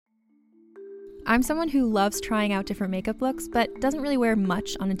I'm someone who loves trying out different makeup looks, but doesn't really wear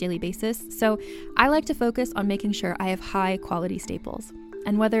much on a daily basis, so I like to focus on making sure I have high quality staples.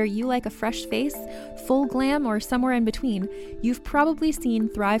 And whether you like a fresh face, full glam, or somewhere in between, you've probably seen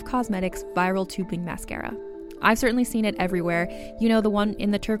Thrive Causemetics Viral Tubing Mascara. I've certainly seen it everywhere. You know, the one in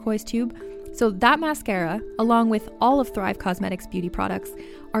the turquoise tube? So that mascara, along with all of Thrive Causemetics beauty products,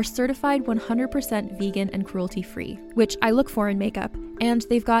 are certified 100% vegan and cruelty-free, which I look for in makeup, and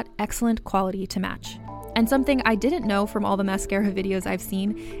they've got excellent quality to match. And something I didn't know from all the mascara videos I've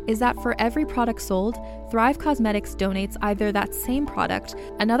seen is that for every product sold, Thrive Causemetics donates either that same product,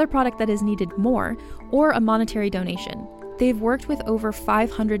 another product that is needed more, or a monetary donation. They've worked with over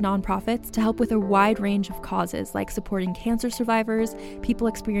 500 nonprofits to help with a wide range of causes like supporting cancer survivors, people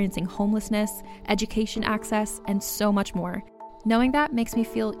experiencing homelessness, education access, and so much more. Knowing that makes me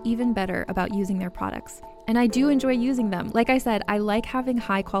feel even better about using their products. And I do enjoy using them. Like I said, I like having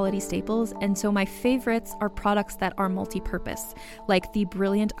high quality staples, and so my favorites are products that are multi-purpose, like the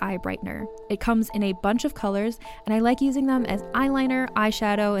Brilliant Eye Brightener. It comes in a bunch of colors, and I like using them as eyeliner,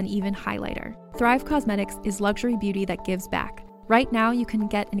 eyeshadow, and even highlighter. Thrive Causemetics is luxury beauty that gives back. Right now, you can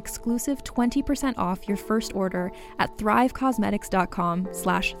get an exclusive 20% off your first order at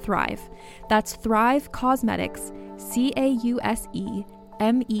thrivecausemetics.com/thrive. That's Thrive Causemetics,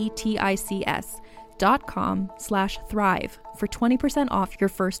 CAUSEMETICS.com/thrive for 20% off your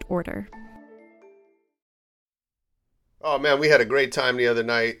first order. Oh man, we had a great time the other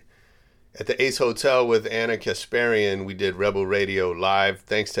night at the Ace Hotel with Anna Kasparian. We did Rebel Radio live.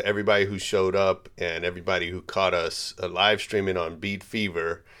 Thanks to everybody who showed up and everybody who caught us live streaming on Beat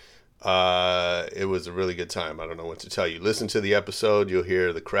Fever. It was a really good time. I don't know what to tell you. Listen to the episode. You'll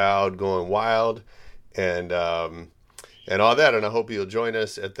hear the crowd going wild and all that. And I hope you'll join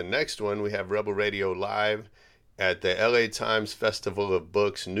us at the next one. We have Rebel Radio live at the LA Times Festival of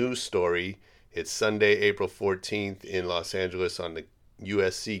Books News Story. It's Sunday, April 14th in Los Angeles on the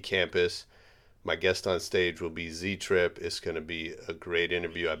USC campus. My guest on stage will be Z-Trip. It's going to be a great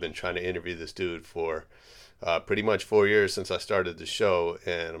interview. I've been trying to interview this dude for pretty much 4 years since I started the show,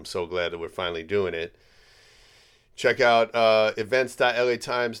 and I'm so glad that we're finally doing it. Check out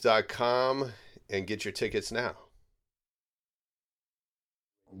events.latimes.com and get your tickets now.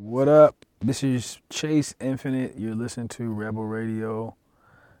 What up? This is Chase Infinite. You're listening to Rebel Radio,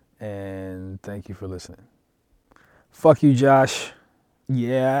 and thank you for listening. Fuck you, Josh.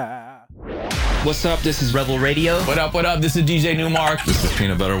 Yeah. What's up? This is Rebel Radio. What up? What up? This is DJ Newmark. This is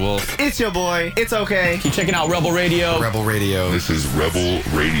Peanut Butter Wolf. It's your boy. It's okay. Keep checking out Rebel Radio. Rebel Radio. This is Rebel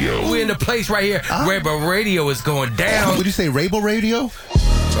Radio. We're in the place right here. Rebel Radio is going down. Would you say Rebel Radio?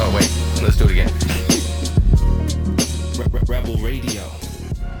 Oh, wait. Let's do it again. Rebel Radio.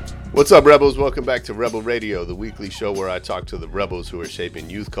 What's up, Rebels? Welcome back to Rebel Radio, the weekly show where I talk to the rebels who are shaping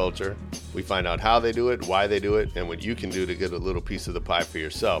youth culture. We find out how they do it, why they do it, and what you can do to get a little piece of the pie for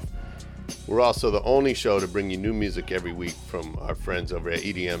yourself. We're also the only show to bring you new music every week from our friends over at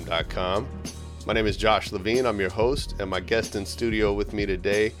EDM.com. My name is Josh Levine. I'm your host, and my guest in studio with me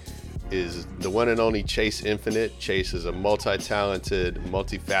today is the one and only Chase Infinite. Chase is a multi-talented,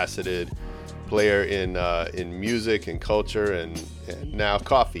 multifaceted player in music and culture and now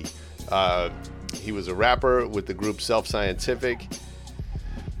coffee. He was a rapper with the group Self Scientific.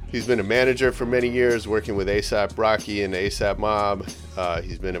 He's been a manager for many years, working with A$AP Rocky and the A$AP Mob.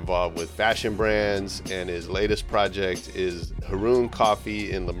 He's been involved with fashion brands, and his latest project is Haroon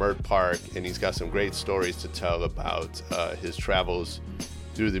Coffee in Leimert Park, and he's got some great stories to tell about his travels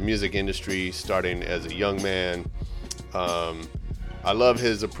through the music industry, starting as a young man. I love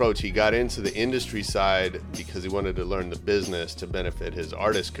his approach. He got into the industry side because he wanted to learn the business to benefit his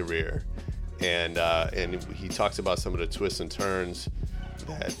artist career. And he talks about some of the twists and turns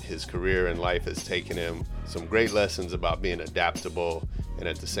that his career and life has taken him. Some great lessons about being adaptable and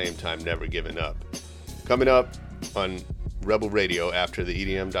at the same time never giving up. Coming up on Rebel Radio after the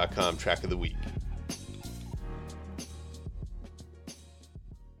EDM.com track of the week.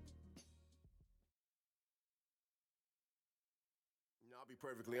 I'll be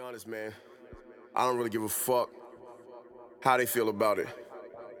perfectly honest, man. I don't really give a fuck how they feel about it.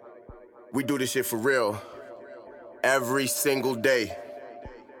 We do this shit for real. Every single day.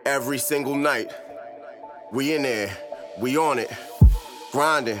 Every single night. We in there. We on it.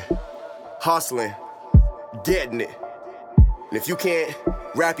 Grinding. Hustling. Getting it. And if you can't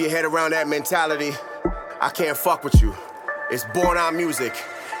wrap your head around that mentality, I can't fuck with you. It's Born Out Music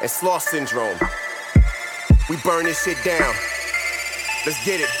and Sloth Syndrome. We burn this shit down. Let's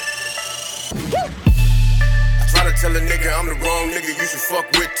get it. Try to tell a nigga I'm the wrong nigga you should fuck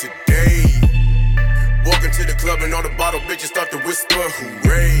with today. Walk into the club and all the bottle bitches start to whisper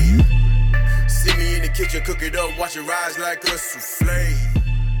hooray. See me in the kitchen, cook it up, watch it rise like a souffle.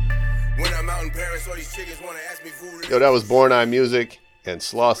 When I'm out in Paris, all these chickens wanna ask me who. Yo, that was Born Eye Music and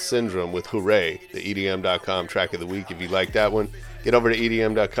Sloth Syndrome with Hooray, the EDM.com track of the week. If you like that one, get over to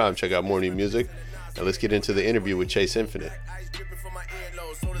EDM.com, check out more new music. Now let's get into the interview with Chase Infinite.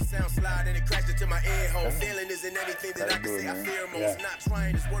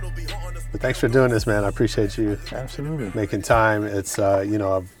 But thanks for doing this, man. I appreciate you. Absolutely. Making time. It's,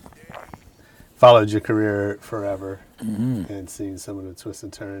 I've followed your career forever and seen some of the twists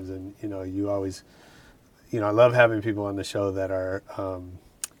and turns. And, you always, I love having people on the show that are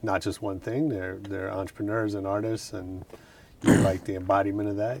not just one thing. They're entrepreneurs and artists, and you're like the embodiment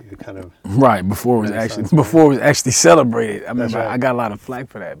of that. You're kind of right before it was actually celebrated. I mean, right. I got a lot of flack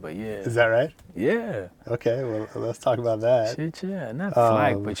for that, but yeah. Is that right? Yeah. Okay, well, let's talk about that. Shit, yeah, not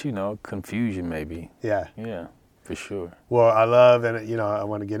flack, but confusion maybe. Yeah. Yeah, for sure. Well, I love, and I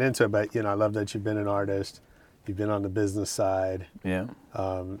want to get into it, but I love that you've been an artist. You've been on the business side. Yeah.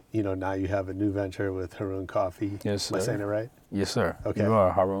 Now you have a new venture with Haroon Coffee. Yes, sir. Am I saying it right? Yes, sir. Okay. You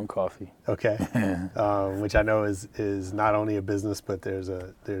are Haroon Coffee. Okay. Which I know is not only a business, but there's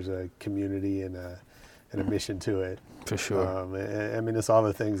a community and a mission to it. For sure. I mean, it's all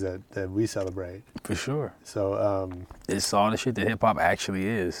the things that we celebrate. For sure. So it's all the shit that hip hop actually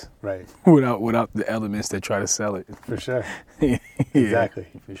is. Right. Without the elements that try to sell it. For sure. Yeah, exactly.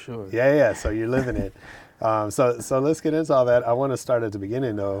 For sure. Yeah. So you're living it. So let's get into all that. I want to start at the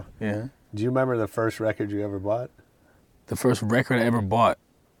beginning, though. Yeah. Do you remember the first record you ever bought? The first record I ever bought,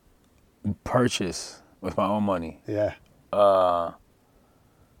 purchased with my own money. Yeah.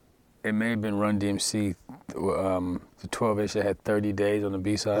 It may have been Run DMC, the 12-inch that had 30 Days on the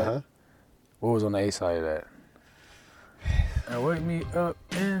B side. Uh-huh. What was on the A side of that? And wake me up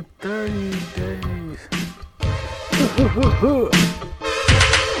in 30 days.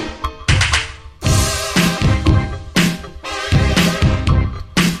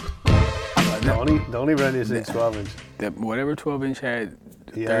 The only Run DMC 12-inch. Whatever 12-inch had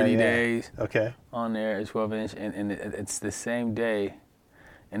 30 days on there is 12-inch, and it's the same day.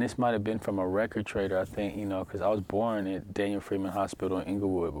 And this might have been from a record trader, I think, because I was born at Daniel Freeman Hospital in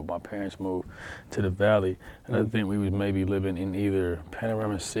Inglewood, but my parents moved to the Valley. And I think we was maybe living in either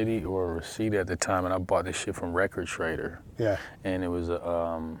Panorama City or Reseda at the time, and I bought this shit from Record Trader. Yeah. And it was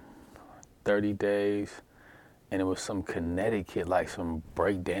 30 Days, and it was some Connecticut, like some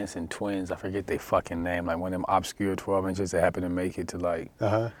breakdancing twins. I forget their fucking name, like one of them obscure 12-inches that happened to make it to like,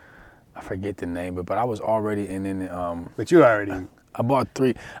 I forget the name, but I was already in But you already... I bought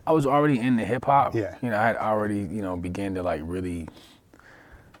 3. I was already into hip hop. Yeah. I had already, began to like really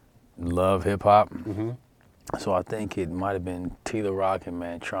love hip hop. Mm-hmm. So I think it might have been Tila Rock and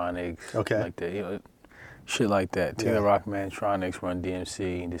Mantronics. Okay. Like that, shit like that. Tila Rock, Mantronics, Run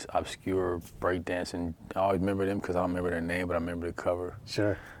DMC, this obscure breakdancing. I always remember them because I don't remember their name, but I remember the cover.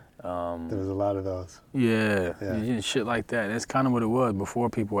 Sure. There was a lot of those. Yeah. Shit like that. That's kind of what it was. Before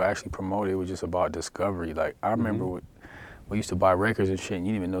people were actually promoted, it was just about discovery. Like I remember we used to buy records and shit, and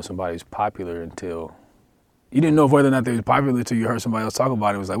you didn't even know somebody was popular until... You didn't know whether or not they was popular until you heard somebody else talk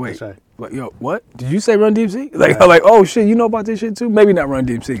about it. It was like, wait, like, yo, what? Did you say Run DMC? Like, like, oh, shit, you know about this shit too? Maybe not Run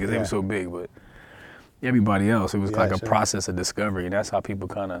DMC because they were so big, but everybody else, it was like a process of discovery, and that's how people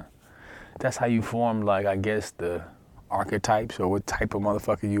that's how you formed, like, I guess, the archetypes or what type of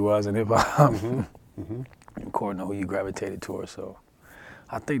motherfucker you was in hip-hop, according to who you gravitated towards, so...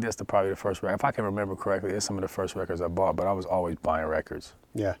 I think that's probably the first record. If I can remember correctly, that's some of the first records I bought, but I was always buying records.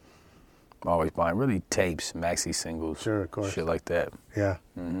 Yeah. Always buying, really tapes, maxi singles. Sure, of course. Shit like that. Yeah.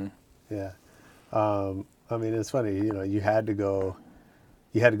 Mm-hmm. Yeah. I mean, it's funny, you had to go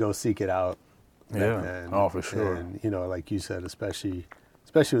seek it out. Yeah. For sure. And, like you said, especially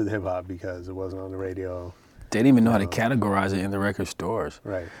with hip hop because it wasn't on the radio. They didn't even know how to categorize it in the record stores.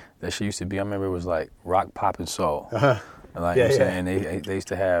 Right. That shit used to be, I remember it was like rock, pop, and soul. Like you know what I'm saying, they used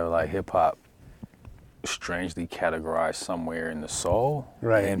to have like hip hop strangely categorized somewhere in the soul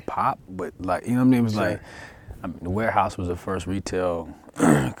and pop, but like you know what I mean. It was like the Warehouse was the first retail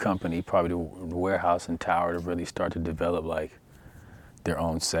company, probably the Warehouse and Tower to really start to develop like their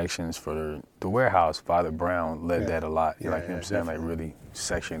own sections for the Warehouse. Father Brown led that a lot. You know what I'm saying, like really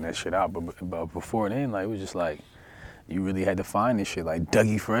sectioning that shit out. But before then, like it was just like. You really had to find this shit. Like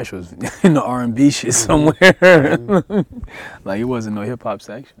Dougie Fresh was in the R&B shit somewhere. Like it wasn't no hip hop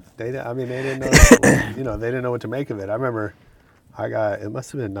section. They didn't know. They didn't know what to make of it. I remember, it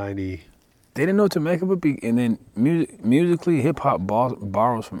must have been 90. They didn't know what to make of it, and then musically, hip hop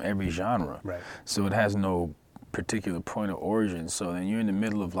borrows from every genre. Right. So it has no particular point of origin. So then you're in the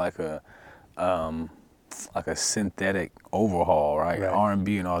middle of like a like a synthetic overhaul, right?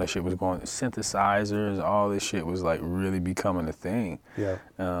 R&B and all that shit was going, synthesizers, all this shit was like really becoming a thing. Yeah.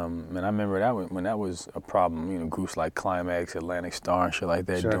 And I remember that when that was a problem, you know, groups like Climax, Atlantic Star and shit like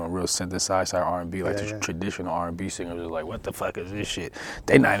that doing real synthesized R&B, like the traditional R&B singers was like, what the fuck is this shit?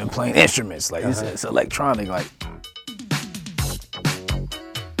 They not even playing instruments, like it's electronic, like.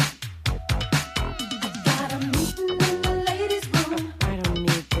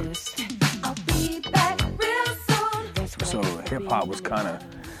 So hip hop was kind of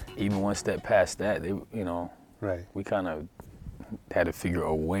even one step past that. They, you know, we kind of had to figure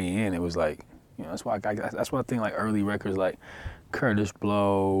a way in. It was like, you know, that's why I think like early records like Kurtis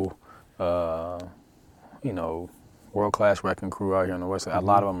Blow, you know, World Class Wrecking Crew out here on the West Side. A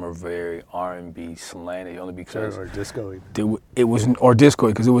lot of them are very R&B slanted, only because or disco. It was or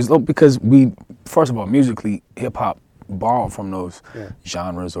disco because we, first of all, musically hip hop borrowed from those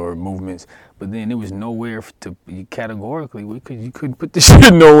genres or movements, but then there was nowhere to categorically you couldn't put this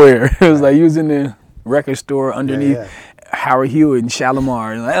shit nowhere. It was like you was in the record store underneath Howard Hewitt and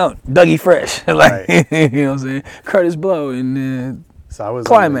Shalimar and like, oh, Dougie Fresh, like you know what I'm saying, Kurtis Blow and so I was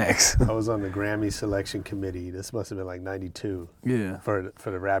Climax. I was on the Grammy selection committee. This must have been like '92. Yeah. For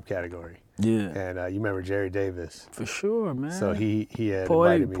the rap category. Yeah. And you remember Jerry Davis? For sure, man. So he had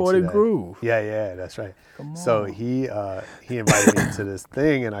invited me to that. Groove. Yeah, that's right. Come on. So he invited me to this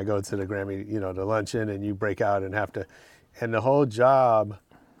thing, and I go to the Grammy, you know, the luncheon, and you break out and have to, and the whole job,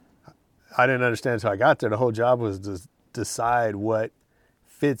 I didn't understand until I got there. The whole job was to decide what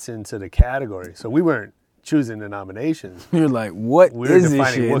fits into the category. So we weren't choosing the nominations. You're like, what we were is defining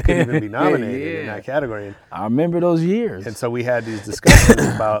this shit? what could even be nominated in that category. And I remember those years. And so we had these discussions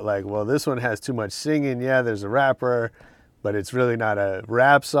about like, well, this one has too much singing. Yeah, there's a rapper, but it's really not a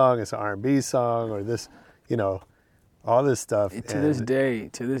rap song. It's an R&B song, or this, you know, all this stuff. To this day,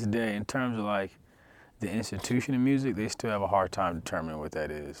 in terms of like the institution of music, they still have a hard time determining what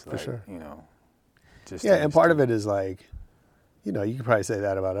that is. For sure. You know. Just and part of it is like, you know, you could probably say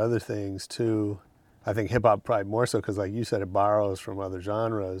that about other things too. I think hip-hop probably more so because, like you said, it borrows from other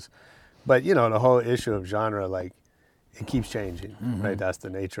genres. But, you know, the whole issue of genre, like, it keeps changing, right? That's the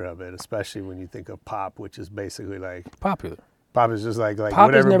nature of it, especially when you think of pop, which is basically like... Popular. Pop is just like pop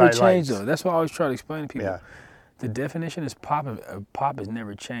what everybody has never changed, likes. though. That's what I always try to explain to people. Yeah. The definition is pop has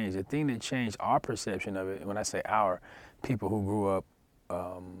never changed. The thing that changed our perception of it, when I say our, people who grew up...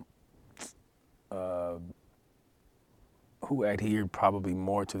 who adhered probably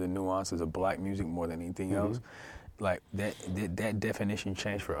more to the nuances of black music more than anything else, like that definition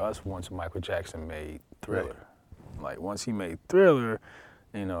changed for us once Michael Jackson made Thriller. Right. Like once he made Thriller,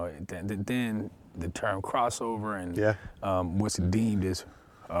 you know, then the term crossover and what's deemed as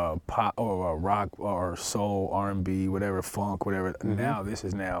pop or rock or soul, R&B, whatever, funk, whatever. Now this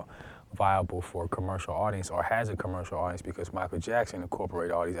is now viable for a commercial audience, or has a commercial audience, because Michael Jackson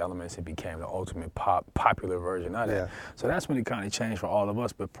incorporated all these elements and became the ultimate popular version of that. So that's when it kind of changed for all of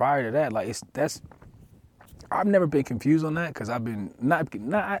us. But prior to that, like I've never been confused on that, because I've been not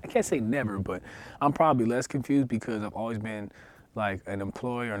I can't say never, but I'm probably less confused because I've always been like an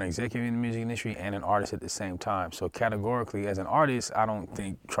employee or an executive in the music industry and an artist at the same time. So categorically, as an artist, I don't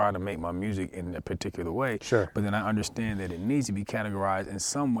think try to make my music in a particular way. Sure. But then I understand that it needs to be categorized in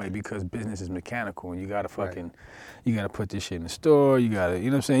some way, because business is mechanical, and you gotta you gotta put this shit in the store. You gotta, you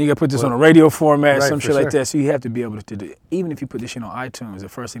know what I'm saying? You gotta put this on a radio format, some shit like that. So you have to be able to do. Even if you put this shit on iTunes, the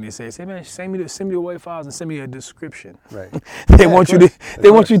first thing they say is, "Hey man, send me the WAV files and send me a description." Right. they want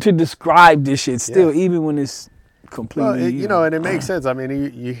you to describe this shit still, even when it's completely. Well, you know, and it makes sense. I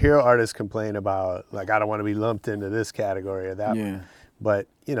mean, you hear artists complain about, like, I don't want to be lumped into this category or that one. But,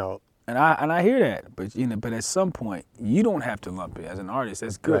 you know. And I hear that. But, you know, but at some point, you don't have to lump it. As an artist,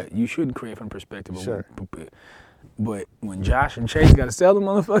 that's good. Right. You shouldn't create from perspective of But when Josh and Chase got to sell the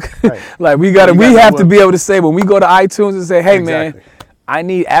motherfucker, like we have to be able to say, when we go to iTunes and say, hey, man, I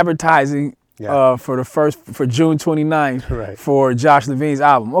need advertising for June 29th for Josh Levine's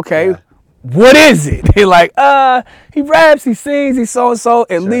album. Okay. Yeah. What is it? They're like, he raps, he sings, he's so-and-so.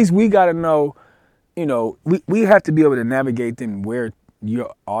 At least we got to know, you know, we have to be able to navigate them where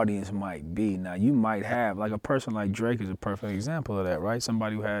your audience might be. Now, you might have, like a person like Drake is a perfect example of that, right?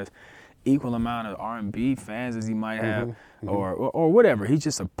 Somebody who has equal amount of R&B fans as he might have, or whatever. He's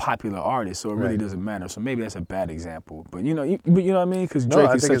just a popular artist, so it really doesn't matter. So maybe that's a bad example, but you know what I mean? Because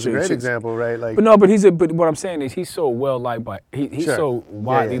Drake is such a great example, right? Like, but what I'm saying is he's so well liked by he's so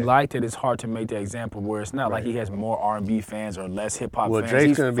widely liked that it's hard to make that example where it's not like he has more R&B fans or less hip hop fans. Well,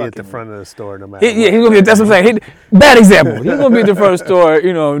 Drake's gonna be at the front of the store no matter. He's gonna be. That's what I'm saying. Bad example. He's gonna be at the front of the store,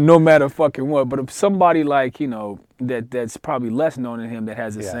 you know, no matter fucking what. But if somebody like, you know, that's probably less known than him that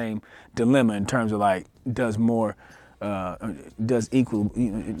has the same dilemma in terms of like, does more, does equal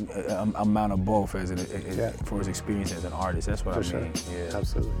amount of both as for his experience as an artist. That's what I mean. Sure. Yeah,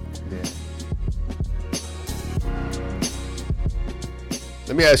 Absolutely. Yeah.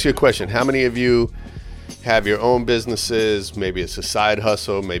 Let me ask you a question. How many of you have your own businesses? Maybe it's a side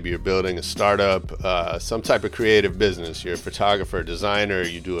hustle. Maybe you're building a startup, some type of creative business. You're a photographer, designer,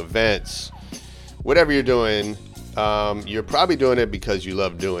 you do events. Whatever you're doing, you're probably doing it because you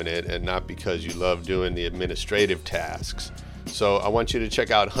love doing it and not because you love doing the administrative tasks. So I want you to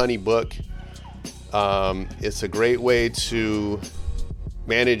check out Honeybook. It's a great way to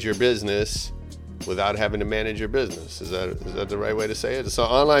manage your business without having to manage your business. Is that the right way to say it? It's an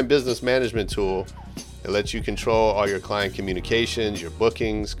online business management tool. It lets you control all your client communications, your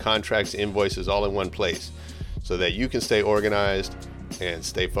bookings, contracts, invoices, all in one place so that you can stay organized and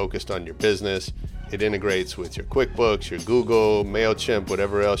stay focused on your business. It integrates with your QuickBooks, your Google, MailChimp,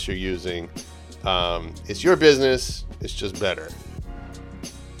 whatever else you're using. It's your business. It's just better.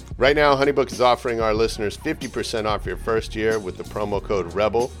 Right now, Honeybook is offering our listeners 50% off your first year with the promo code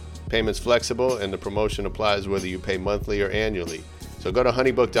REBEL. Payment's flexible, and the promotion applies whether you pay monthly or annually. So go to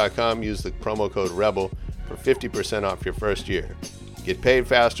honeybook.com, use the promo code REBEL for 50% off your first year. Get paid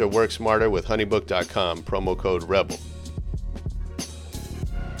faster, work smarter with honeybook.com, promo code REBEL.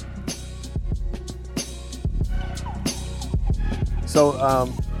 So,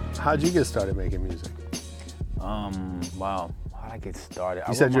 how'd you get started making music? Wow. How'd I get started?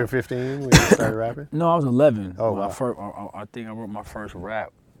 You said you were 15 when you started rapping? No, I was 11. Oh, wow. I think I wrote my first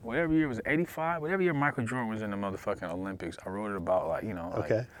rap. Whatever year it was, 85? Whatever year Michael Jordan was in the motherfucking Olympics, I wrote it about, like,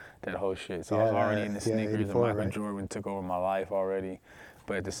 like that whole shit. So I was already in the sneakers, and Michael Jordan took over my life already.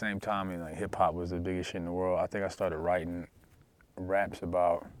 But at the same time, like, hip-hop was the biggest shit in the world. I think I started writing raps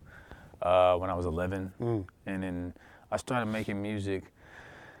about when I was 11. And then I started making music,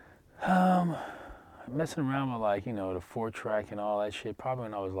 messing around with, like, the 4-track and all that shit, probably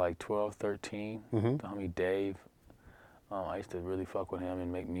when I was like 12, 13. The homie Dave. I used to really fuck with him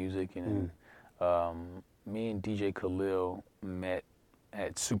and make music. And me and DJ Khalil met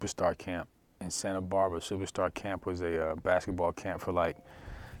at Superstar Camp in Santa Barbara. Superstar Camp was a basketball camp for, like,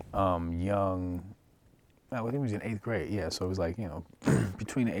 young, I think he was in 8th grade. Yeah, so it was like,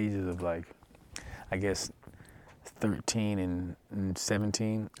 between the ages of, like, I guess 13 and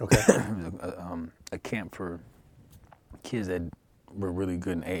 17. Okay. It was a camp for kids that were really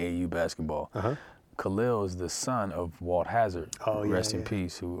good in AAU basketball. Khalil is the son of Walt Hazzard, rest in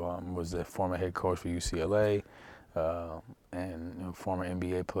peace, who was the former head coach for UCLA and former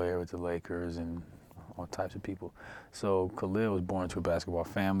NBA player with the Lakers and all types of people. So Khalil was born into a basketball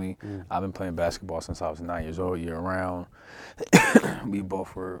family. I've been playing basketball since I was 9 years old, year-round. We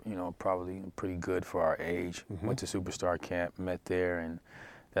both were, probably pretty good for our age. Went to Superstar Camp, met there, and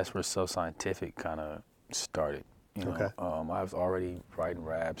that's where So Scientific kind of started. I was already writing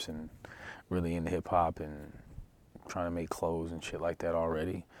raps and really into hip-hop and trying to make clothes and shit like that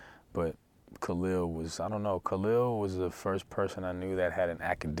already. But Khalil was the first person I knew that had an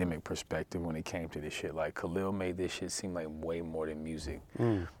academic perspective when it came to this shit. Like, Khalil made this shit seem like way more than music.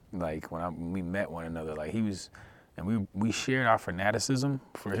 Like, when we met one another, like, he was, and we shared our fanaticism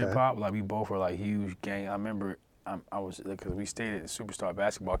for hip-hop. Like, we both were, like, huge gang. I remember I was, because we stayed at Superstar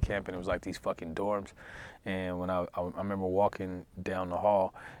basketball camp, and it was like these fucking dorms. And when I remember walking down the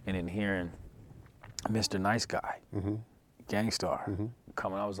hall and then hearing Mr. Nice Guy, Gangstar,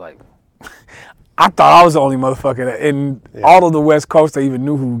 coming, I was like, I thought I was the only motherfucker in all of the West Coast that even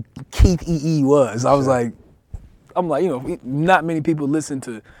knew who Keith E.E. was. I was like, not many people listen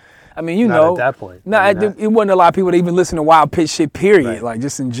to, Not at that point. It wasn't a lot of people that even listen to Wild Pitch shit, period. Like,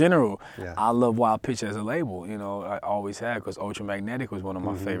 just in general. Yeah. I love Wild Pitch as a label, I always had, because Ultramagnetic was one of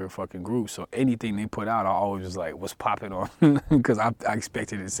my favorite fucking groups. So anything they put out, I always was like, what's popping on? Because I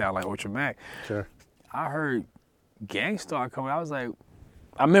expected it to sound like Ultramag. Sure. I heard Gangstar coming. I was like,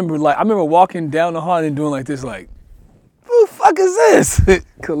 I remember walking down the hall and doing like this, like, who the fuck is this?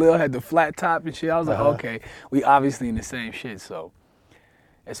 Khalil had the flat top and shit. I was like, okay, we obviously in the same shit. So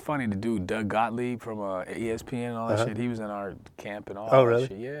it's funny, the dude Doug Gottlieb from ESPN and all that shit, he was in our camp and all that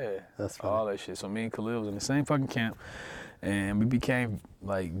shit. Yeah, that's funny. All that shit. So me and Khalil was in the same fucking camp, and we became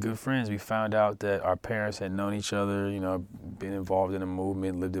like good friends. We found out that our parents had known each other, been involved in a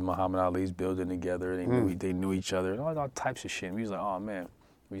movement, lived in Muhammad Ali's building together. They knew each other and all types of shit. And we was like, oh man,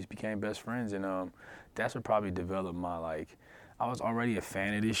 we just became best friends. And that's what probably developed my, like, I was already a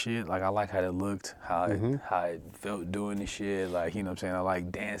fan of this shit. Like, I like how it looked, how it felt doing the shit. Like, you know what I'm saying? I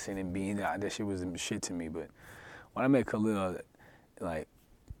like dancing and being there. That shit was shit to me. But when I met Khalil, like,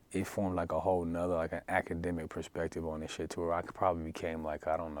 it formed like a whole nother, like, an academic perspective on this shit to where I probably became like,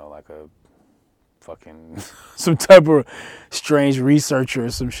 I don't know, like a fucking some type of strange researcher or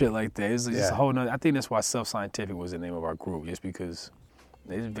some shit like that. It's just a whole nother. I think that's why Self Scientific was the name of our group, just because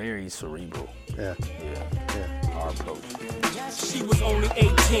it's very cerebral. Yeah. Our approach. She was only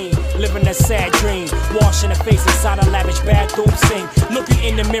 18, living a sad dream, washing her face inside a lavish bathroom sink. Looking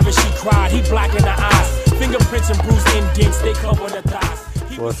in the mirror, she cried. He blackened her eyes. Fingerprints and bruised indents, they cover the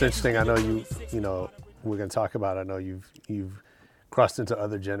thighs. Well, it's interesting. I know you know, we're gonna talk about. I know you've crossed into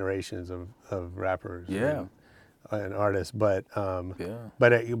other generations of rappers. And artists, but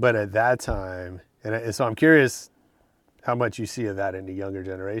at that time, and so I'm curious how much you see of that in the younger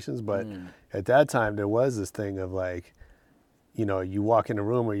generations. But at that time, there was this thing of like, you know, you walk in a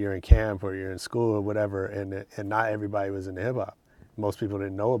room or you're in camp or you're in school or whatever, and not everybody was into hip hop. Most people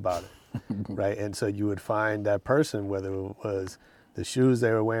didn't know about it, right? And so you would find that person, whether it was the shoes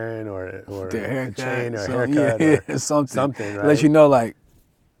they were wearing or a chain or a haircut or something, right? Let you know, like,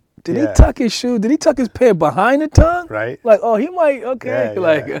 did he tuck his shoe? Did he tuck his pen behind the tongue? Right. Like, oh, he might,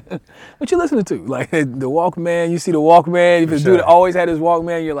 okay. What you listening to? Like, the Walkman, you see the Walkman. If the dude always had his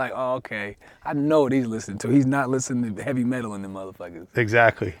Walkman, you're like, oh, okay. I know what he's listening to. He's not listening to heavy metal in them motherfuckers.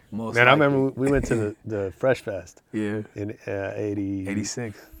 Exactly. Man, I remember we went to the Fresh Fest. Yeah. In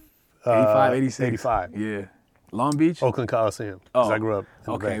 86. 85, 86. 85. Yeah. Long Beach? Oakland Coliseum. Because I grew up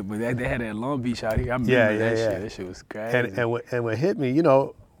in the Bay. But they had that Long Beach out here. I remember that shit. That shit was crazy. And what hit me, you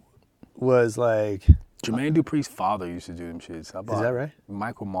know, was like... Jermaine Dupri's father used to do them shits. Is that right?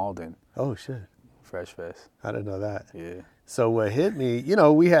 Michael Malden. Oh, shit. Fresh Fest. I didn't know that. Yeah. So what hit me, you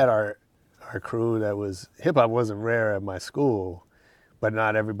know, we had our crew that was... Hip-hop wasn't rare at my school, but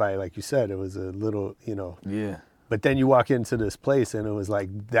not everybody, like you said, it was a little, you know... Yeah. But then you walk into this place and it was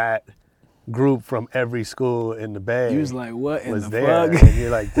like that group from every school in the Bay. You was like, what in was the there, fuck? and you're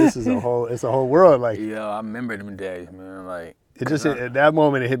like, this is it's a whole world. Like, yo, I remember them days, man. Like, it just at that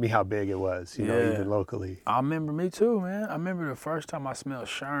moment it hit me how big it was, you know, even locally. I remember me too, man. I remember the first time I smelled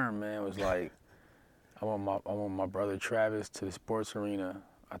Sherm, man. It was like, I went with my brother Travis to the sports arena.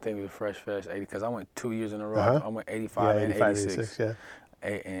 I think it was Fresh Fest 80, because I went 2 years in a row. I went 85 and 86.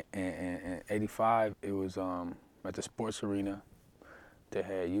 And 85, it was at the sports arena. They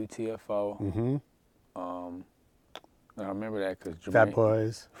had UTFO. Mm-hmm. I remember that because Fat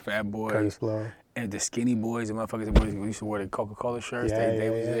Boys, Curtis Blow, and the Skinny Boys, the motherfuckers that used to wear the Coca-Cola shirts. They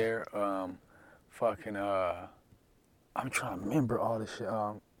was there. I'm trying to remember all this shit.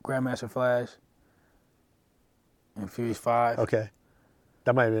 Grandmaster Flash and Furious 5. Okay,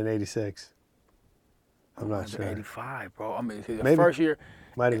 that might have been 86. I'm not sure. 85, bro. I mean, Maybe. First year.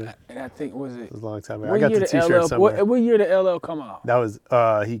 Might have been. And I think, was it? It was a long time ago. I got the T-shirt somewhere. What year did LL come out? That was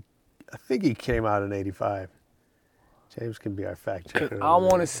I think he came out in 85. James can be our fact checker. I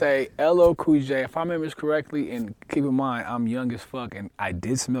want to say LL Cool J, if I remember this correctly, and keep in mind I'm young as fuck, and I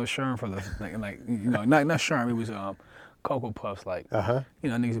did smell Sherm for the like you know, not Sherm, it was Cocoa Puffs, like you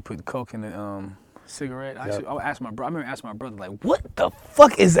know, niggas would put coke in the cigarette. I remember asking my brother, like, what the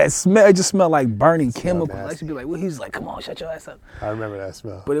fuck is that smell? It just smelled like burning chemicals. I used to be like, well, he was like, come on, shut your ass up. I remember that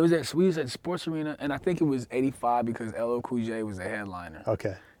smell. But it was we was at the sports arena, and I think it was 85 because LL Cool J was the headliner.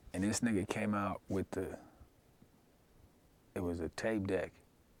 Okay. And this nigga came out with it was a tape deck.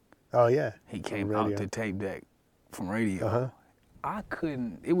 Oh, yeah. He came out the tape deck from radio. I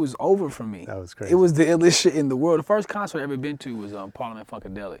couldn't, it was over for me. That was crazy. It was the illest shit in the world. The first concert I ever been to was Parliament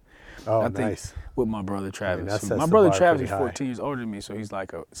Funkadelic. Oh, I think nice. With my brother Travis. I mean, my brother Travis is 14 years older than me, so he's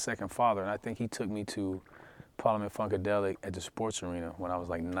like a second father. And I think he took me to Parliament Funkadelic at the sports arena when I was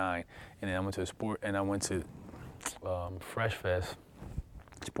like 9. And then I went to Fresh Fest.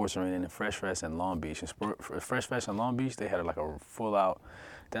 Sports arena and the Fresh Fest in Long Beach. And Fresh Fest in Long Beach, they had like a full out.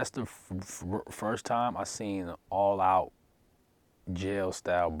 That's the first time I seen an all out jail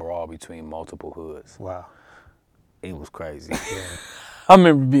style brawl between multiple hoods. Wow. It was crazy. Yeah. I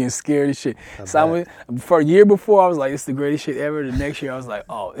remember being scared as shit. For a year before, I was like, it's the greatest shit ever. The next year, I was like,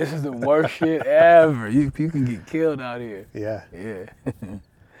 oh, this is the worst shit ever. You can get killed out here. Yeah. Yeah.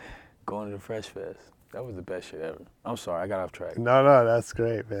 Going to the Fresh Fest. That was the best shit ever. I'm sorry, I got off track. No, that's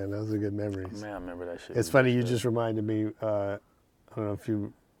great, man. Those are good memories. Man, I remember that shit. It's funny, you just reminded me, I don't know if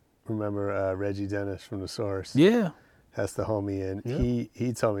you remember Reggie Dennis from The Source. Yeah. That's the homie, and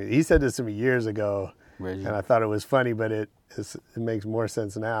he told me, he said this to me years ago, Reggie. And I thought it was funny, but it makes more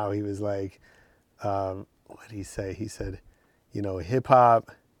sense now. He was like, what did he say? He said, you know,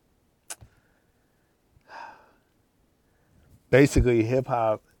 hip-hop, basically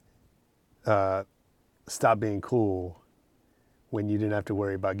hip-hop stopped being cool when you didn't have to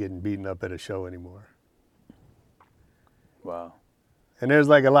worry about getting beaten up at a show anymore. Wow. And there's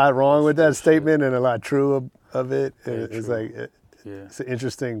like a lot wrong with that statement and a lot true of it. It's like, it's an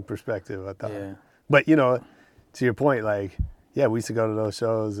interesting perspective, I thought. Yeah. But to your point, like, yeah, we used to go to those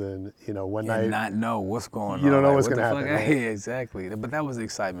shows, and one night not know what's going on. You don't know like, what's what going to the happen. fuck? Right? Yeah, exactly. But that was the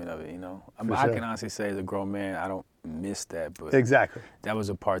excitement of it, For I sure. can honestly say, as a grown man, I don't miss that. But Exactly. that was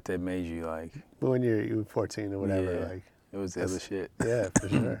a part that made you like. But when you're 14 or whatever, Yeah, like it was the other shit. Yeah, for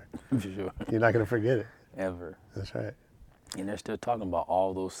sure. For sure. You're not gonna forget it. Ever. That's right. And they're still talking about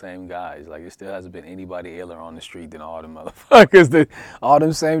all those same guys. Like, it still hasn't been anybody iller on the street than all them motherfuckers. All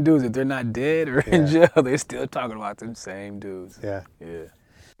them same dudes. If they're not dead or in jail, they're still talking about them same dudes. Yeah. Yeah.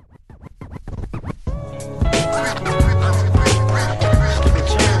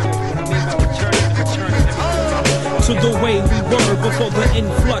 To the way we were before the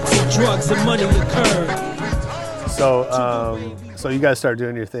influx of drugs and money occurred. So you guys started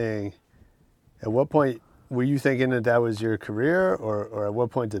doing your thing. At what point were you thinking that was your career, or at what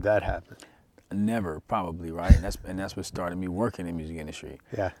point did that happen? Never, probably, right? And that's what started me working in the music industry.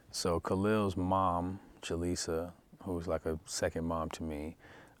 Yeah. So Khalil's mom, Jaleesa, who was like a second mom to me,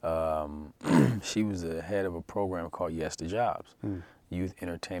 she was the head of a program called Yes to Jobs, Youth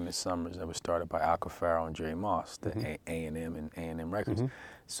Entertainment Summers, that was started by Al Cafaro and Jerry Moss, the A&M and A&M Records.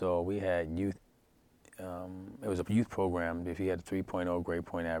 So we had youth. It was a youth program. If you had a 3.0 grade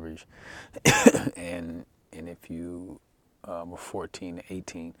point average, and if you were 14 to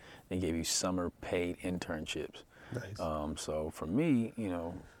 18, they gave you summer paid internships. Nice. So for me,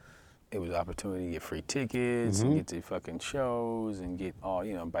 it was an opportunity to get free tickets and get to fucking shows and get all,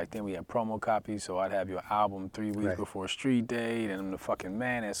 back then we had promo copies, so I'd have your album 3 weeks before street date, and I'm the fucking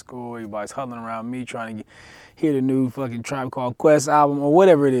man at school. Everybody's huddling around me trying to hear the new fucking Tribe Called Quest album or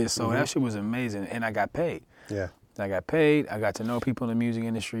whatever it is. So that shit was amazing, and I got paid. Yeah. I got paid. I got to know people in the music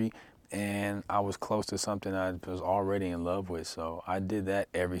industry, and I was close to something I was already in love with. So I did that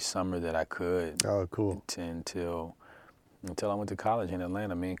every summer that I could. Oh, cool. Until I went to college in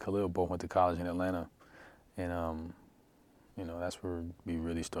Atlanta. Me and Khalil both went to college in Atlanta, and that's where we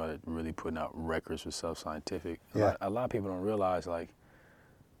really started putting out records with Self Scientific. Yeah. A lot of people don't realize, like,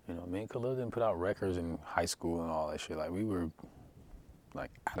 me and Khalil didn't put out records in high school and all that shit. Like, we were like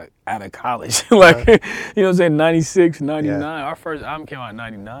out of college, like you know what I'm saying, 96, 99. Our first album came out in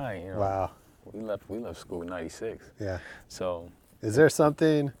 99. Wow. We left school in 96. Yeah. So is there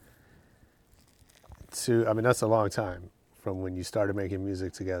something I mean, that's a long time from when you started making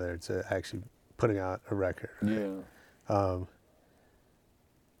music together to actually putting out a record. Right? Yeah.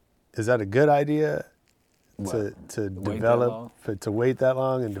 Is that a good idea to develop, to wait that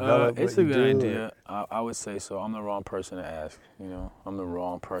long and develop it's what a you good do? idea. I would say so. I'm the wrong person to ask. I'm the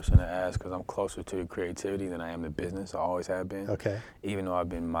wrong person to ask because I'm closer to the creativity than I am the business. I always have been. Okay. Even though I've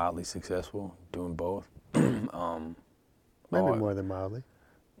been mildly successful doing both. Maybe more than mildly.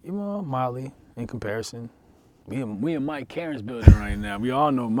 Mildly in comparison. We in Mike Karen's building right now. We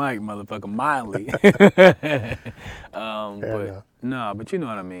all know Mike, motherfucker, mildly. But you know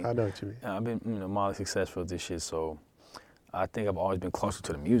what I mean. I know what you mean. I've been mildly successful at this shit, so I think I've always been closer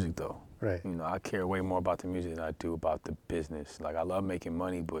to the music, though. Right. I care way more about the music than I do about the business. Like, I love making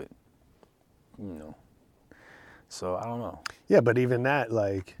money, but so I don't know. Yeah, but even that,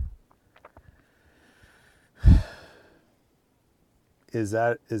 like, is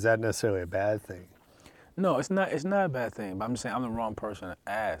that necessarily a bad thing? No, it's not a bad thing, but I'm just saying I'm the wrong person to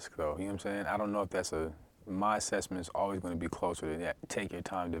ask, though. You know what I'm saying? I don't know if that's my assessment is always going to be closer to that. Take your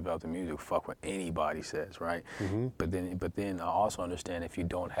time to develop the music. Fuck what anybody says, right? Mm-hmm. But then I also understand if you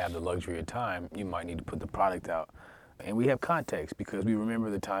don't have the luxury of time, you might need to put the product out. And we have context because we remember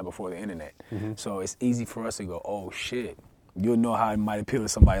the time before the internet. Mm-hmm. So it's easy for us to go, oh shit. You'll know how it might appeal to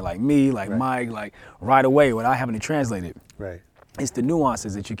somebody like me, like Mike, like right away without having to translate it. Right. It's the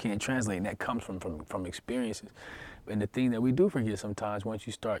nuances that you can't translate, and that comes from experiences. And the thing that we do forget sometimes, once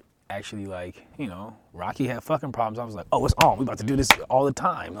you start actually, like, Rocky had fucking problems. I was like, oh, it's on. We about to do this all the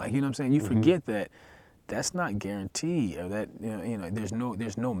time. Like, you know what I'm saying? You forget that that's not guaranteed, or that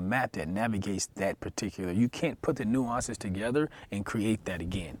there's no map that navigates that particular. You can't put the nuances together and create that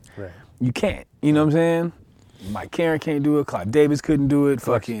again. Right. You can't. You know what I'm saying? Mike Karen can't do it. Clive Davis couldn't do it.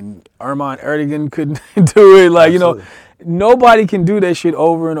 Fucking Erman Erdogan couldn't do it. Like, Absolutely. Nobody can do that shit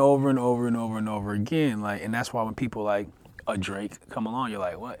over and over and over and over and over again. Like, and that's why when people like a Drake come along, you're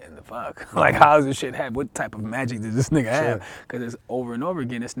like, what in the fuck? Like, how does this shit happen? What type of magic does this nigga have? Because it's over and over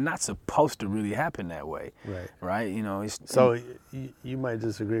again. It's not supposed to really happen that way. Right. Right? So you might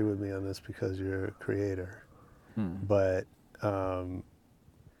disagree with me on this because you're a creator, but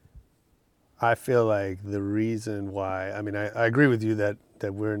I feel like the reason why, I mean, I agree with you that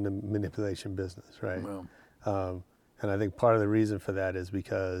we're in the manipulation business, right? Well. And I think part of the reason for that is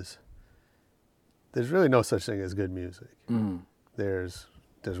because there's really no such thing as good music. There's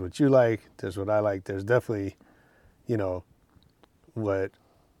there's what you like, there's what I like. There's definitely, you know, what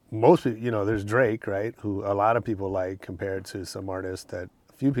most people, you know, there's Drake, right, who a lot of people like compared to some artists that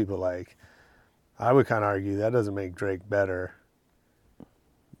a few people like. I would kind of argue that doesn't make Drake better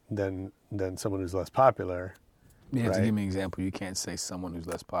than someone who's less popular. You have right? to give me an example. You can't say someone who's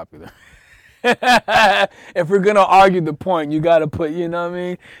less popular. If we're going to argue the point, you got to put, you know what I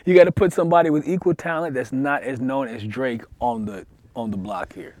mean? You got to put somebody with equal talent that's not as known as Drake on the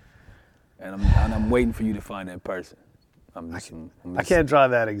block here. And I'm waiting for you to find that person. I can't draw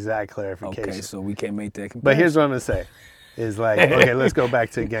that exact clarification. Okay, so we can't make that comparison. But here's what I'm going to say. Is like, okay, let's go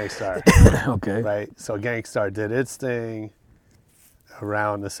back to Gang Starr. Okay. Right? So Gang Starr did its thing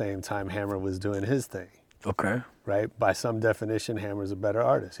around the same time Hammer was doing his thing. Okay. Right? By some definition, Hammer's a better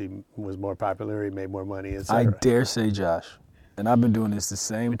artist. He was more popular, he made more money, etc. I dare say, Josh, and I've been doing this the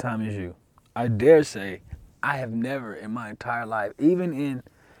same time as you, I dare say I have never in my entire life, even in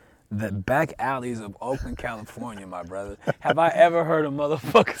the back alleys of Oakland, California, my brother, have I ever heard a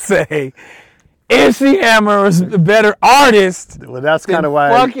motherfucker say, MC Hammer is a better artist. Well, that's kind of why.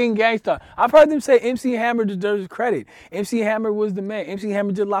 Fucking Gang Starr. I've heard them say MC Hammer deserves credit. MC Hammer was the man. MC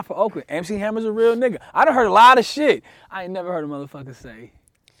Hammer did a lot for Oakland. MC Hammer's a real nigga. I done heard a lot of shit. I ain't never heard a motherfucker say.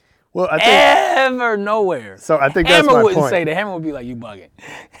 Well, I think ever nowhere. So I think that's my point. Hammer wouldn't say that. Hammer would be like, you bugging.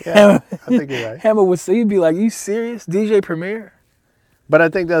 Yeah, I think you're right. Hammer would say, he'd be like, you serious? DJ Premier? But I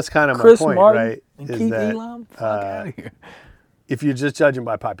think that's kind of Chris my point, Martin right? And is Keith that, Elam? Fuck out of here. If you're just judging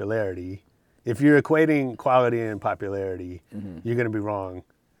by popularity, if you're equating quality and popularity, you're going to be wrong,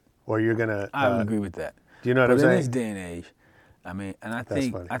 or you're going to. I would agree with that. Do you know what I'm saying? But in this day and age, I mean, and I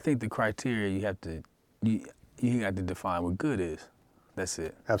think the criteria you have to define what good is. That's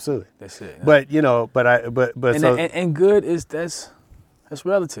it. Absolutely. That's it. But you know, and good is that's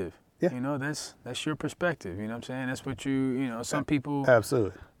relative. Yeah. You know, that's your perspective. You know what I'm saying? That's what you know. Some people.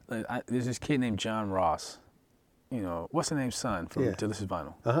 Absolutely. There's this kid named John Ross. You know, what's the name's son from Delicious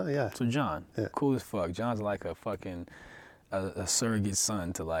Vinyl? Yeah. So John, cool as fuck. John's like a fucking a surrogate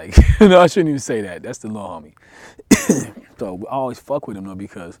son to like. No, I shouldn't even say that. That's the little homie. So we always fuck with him though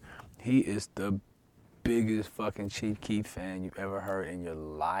because he is the biggest fucking Chief Keef fan you've ever heard in your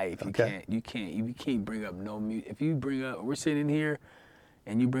life. Okay. You can't bring up no music. If you bring up, we're sitting here,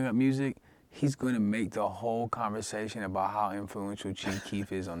 and you bring up music. He's going to make the whole conversation about how influential Chief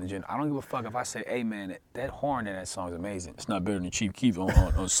Keef is on the genre. I don't give a fuck if I say, hey, man, that horn in that song is amazing. It's not better than Chief Keef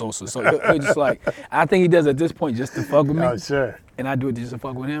on Sosa. So he'll just like, I think he does at this point just to fuck with me. Oh, sure. And I do it just to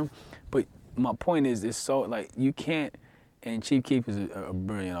fuck with him. But my point is, it's so, like, you can't, and Chief Keef is a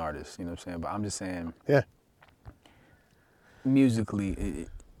brilliant artist, you know what I'm saying? But I'm just saying, musically,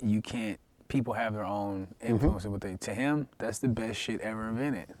 you can't, people have their own influence with it. To him, that's the best shit ever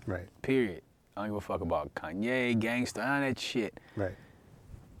invented. Right. Period. I don't give a fuck about Kanye, Gangsta, none of that shit. Right.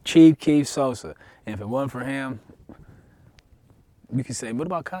 Chief Keef, Sosa. And if it wasn't for him, you could say, what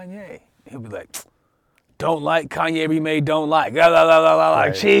about Kanye? He'll be like, don't like, Kanye remade Don't Like. La, la, la, la, la,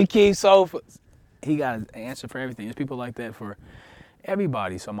 right. Chief Keef, Sosa. He got an answer for everything. There's people like that for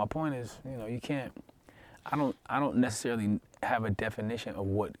everybody. So my point is, you know, you can't, I don't necessarily have a definition of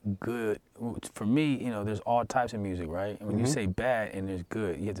what good. For me, you know, there's all types of music, right? And when you say bad and there's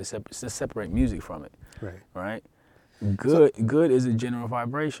good, you have to separate music from it, right? Good is a general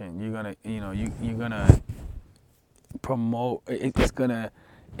vibration. You're gonna, you know, you're gonna promote. It's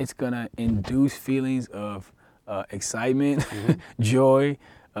gonna induce feelings of excitement, joy,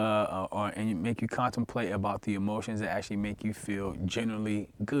 and make you contemplate about the emotions that actually make you feel generally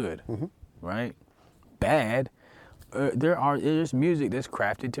good, right? Bad. There's music that's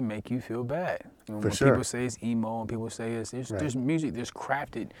crafted to make you feel bad. You know, when people say it's emo and people say there's music that's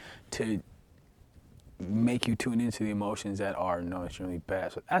crafted to make you tune into the emotions that are extremely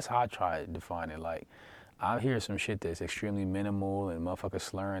bad. So that's how I try to define it. Like, I hear some shit that's extremely minimal and motherfucker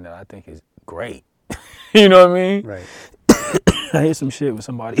slurring that I think is great. You know what I mean? Right. I hear some shit with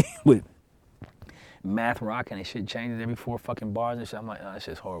somebody with math rock and that shit changes every 4 fucking bars and shit. I'm like, oh, that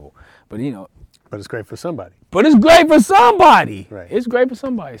shit's horrible. But you know. But it's great for somebody. But it's great for somebody. Right. It's great for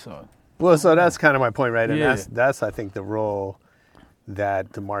somebody. So. Well, so that's kind of my point, right? And that's I think the role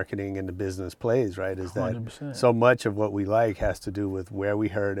that the marketing and the business plays, right? Is that 100%. So much of what we like has to do with where we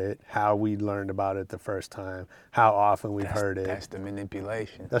heard it, how we learned about it the first time, how often we've heard it. That's the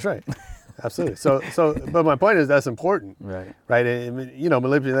manipulation. That's right. Absolutely. So, but my point is that's important. Right. Right. And, you know,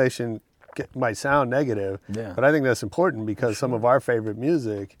 manipulation might sound negative, but I think that's important because some of our favorite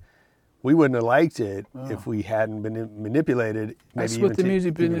music, we wouldn't have liked it if we hadn't been manipulated. That's what the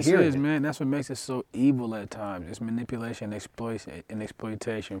music business is, man. That's what makes it so evil at times. It's manipulation and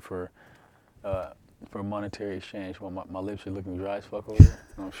exploitation for for monetary exchange. Well, my lips are looking dry as fuck over here.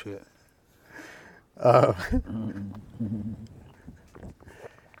 Oh shit.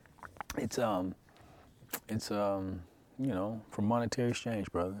 It's you know, for monetary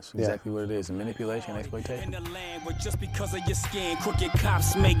exchange, brother. That's exactly what it is. Manipulation, exploitation. In the land where just because of your skin, crooked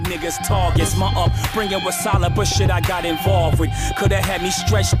cops make niggas targets. My upbringing was solid, but shit I got involved with could have had me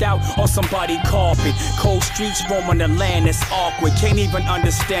stretched out on somebody's carpet. Cold streets roaming the land that's awkward. Can't even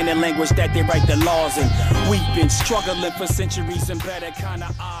understand the language that they write the laws in. We've been struggling for centuries and better kind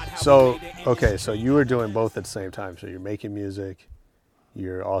of odd. So, okay, so you were doing both at the same time. So you're making music,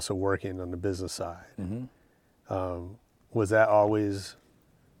 you're also working on the business side. Was that always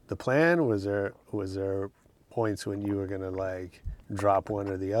the plan? Was there points when you were gonna like drop one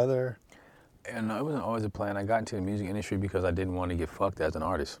or the other? And no, it wasn't always a plan. I got into the music industry because I didn't want to get fucked as an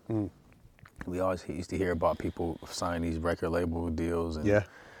artist. We always used to hear about people signing these record label deals and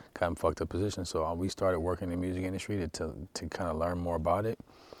kind of fucked up positions. So we started working in the music industry to kind of learn more about it.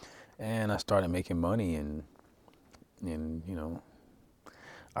 And I started making money and you know,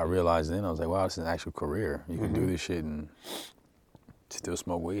 I realized then, I was like, wow, this is an actual career. You can do this shit and still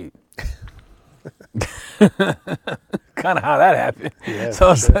smoke weed. Kind of how that happened. Yeah,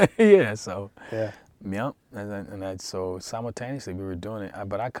 so, sure. So simultaneously we were doing it.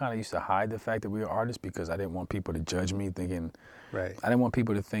 But I kind of used to hide the fact that we were artists because I didn't want people to judge me thinking, I didn't want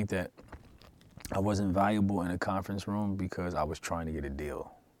people to think that I wasn't valuable in a conference room because I was trying to get a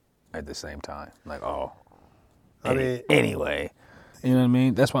deal at the same time. Like, anyway. You know what I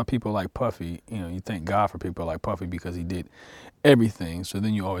mean? That's why people like Puffy, you know, you thank God for people like Puffy because he did everything. So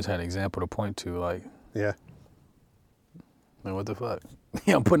then you always had an example to point to, like, man, what the fuck?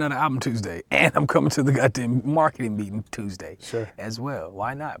 I'm putting out an album Tuesday, and I'm coming to the goddamn marketing meeting Tuesday as well.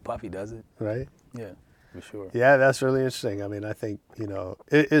 Why not? Puffy does it. Right? Yeah, for sure. Yeah, that's really interesting. I mean, I think, you know,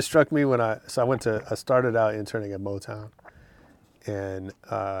 it struck me when I started out interning at Motown, and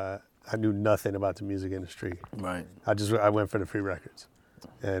I knew nothing about the music industry. Right. I went for the free records.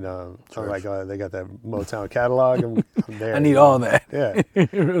 And I'm like, they got that Motown catalog. I'm there. I need all that. Yeah.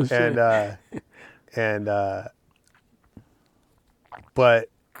 But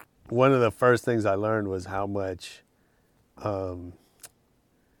one of the first things I learned was how much,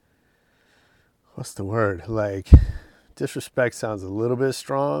 what's the word? Like, disrespect sounds a little bit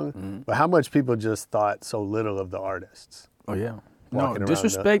strong, but how much people just thought so little of the artists. Oh, yeah. No,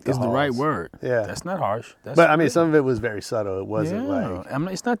 disrespect is the right word. Yeah. That's not harsh. But I mean, some of it was very subtle. It wasn't like... I mean,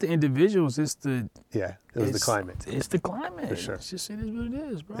 it's not the individuals, it's the... Yeah, it was the climate. It's the climate. For sure. It's just, it is what it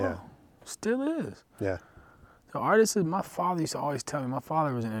is, bro. Yeah. Still is. Yeah. The artists, my father used to always tell me, my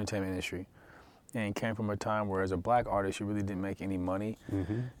father was in the entertainment industry and came from a time where as a black artist, you really didn't make any money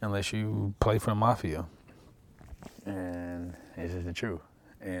unless you played for the mafia. And it's just the truth.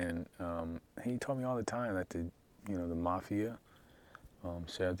 And he told me all the time that the mafia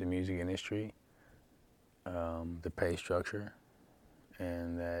set up the music industry, the pay structure,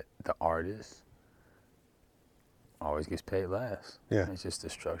 and that the artist always gets paid last. Yeah. It's just the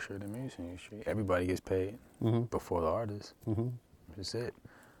structure of the music industry. Everybody gets paid before the artist. That's it.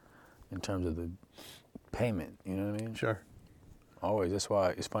 In terms of the payment, you know what I mean? Sure. Always. That's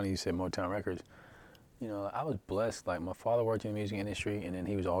why it's funny you said Motown Records. You know, I was blessed. Like, my father worked in the music industry, and then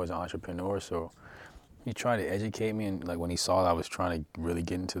he was always an entrepreneur, so he tried to educate me, and like when he saw that I was trying to really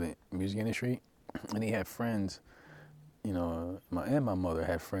get into the music industry, and he had friends, you know, my mother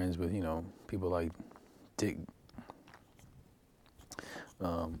had friends with, you know, people like Dick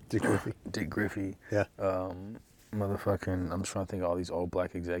Griffey. Yeah. Motherfucking, I'm just trying to think of all these old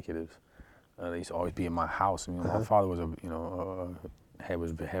black executives. They used to always be in my house. I mean, my father was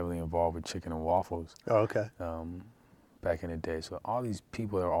was heavily involved with chicken and waffles. Oh, okay. Back in the day. So all these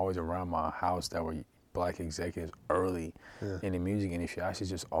people that were always around my house that were black executives early in the music industry, I should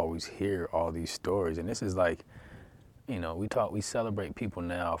just always hear all these stories. And this is like, you know, we celebrate people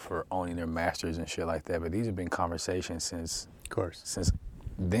now for owning their masters and shit like that, but these have been conversations since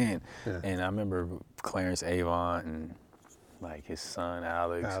then. Yeah. And I remember Clarence Avant and like his son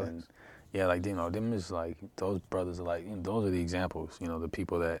Alex. And yeah, like, you know, them is like, those brothers are like, you know, those are the examples, you know, the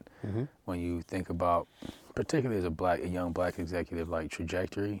people that when you think about, particularly as a young black executive, like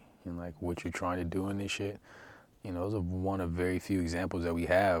trajectory and like what you're trying to do in this shit, you know, those are one of very few examples that we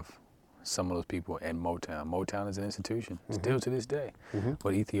have. Some of those people at Motown. Motown is an institution, still to this day.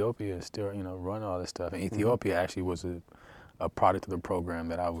 But Ethiopia is still, you know, run all this stuff. And Ethiopia actually was a product of the program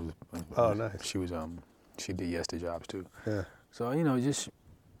that I was. Oh, nice. She was she did Yes to Jobs too. Yeah. So, you know, just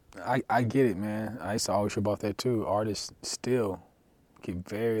I get it, man. I used to always hear about that too. Artists still get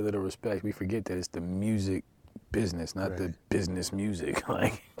very little respect. We forget that it's the music business, not the business music.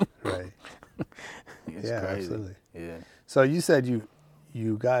 Like, Right. It's yeah, crazy. Absolutely. Yeah. So you said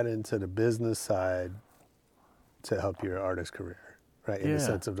you got into the business side to help your artist career, right? In the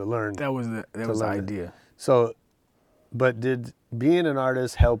sense of to learn. That was the idea. So, but did being an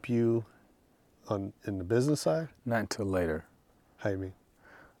artist help you in the business side? Not until later. How you mean?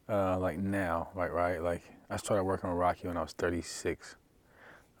 Like now, right? Like I started working with Rocky when I was 36.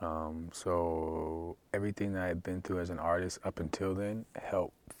 So everything that I had been through as an artist up until then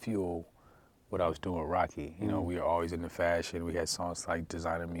helped fuel what I was doing with Rocky. You know, we were always into fashion. We had songs like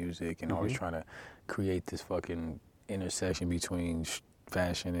designer music and always trying to create this fucking intersection between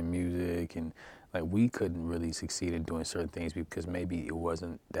fashion and music. And like we couldn't really succeed in doing certain things because maybe it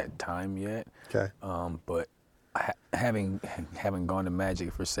wasn't that time yet. Okay. But having gone to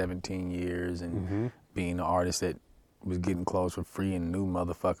Magic for 17 years and being an artist that was getting clothes for free and new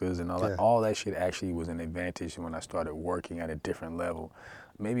motherfuckers and all that shit actually was an advantage when I started working at a different level.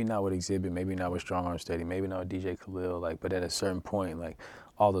 Maybe not with Exhibit, maybe not with Strong Arm Steady, maybe not with DJ Khalil, like, but at a certain point, like,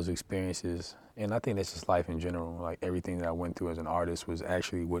 all those experiences, and I think that's just life in general, like, everything that I went through as an artist was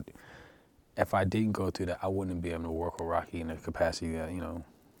actually what, if I didn't go through that, I wouldn't be able to work with Rocky in the capacity that, you know,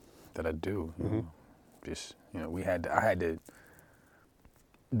 that I do. You know? Just, you know, I had to,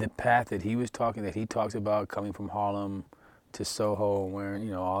 the path that he talks about coming from Harlem to Soho and wearing,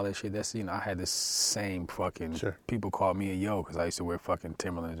 you know, all that shit, that's, you know, I had the same fucking, people called me a yo because I used to wear fucking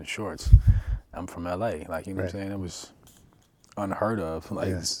Timberlands and shorts. I'm from LA, like, you know what I'm saying? It was unheard of,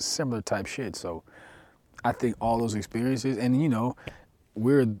 like, similar type shit. So I think all those experiences, and, you know,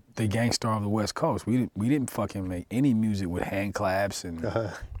 we're the gangster of the West Coast. We didn't fucking make any music with hand claps and,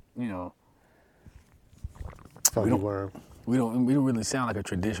 you know. Funky Worm. We don't really sound like a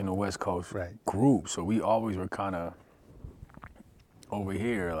traditional West Coast group, so we always were kind of over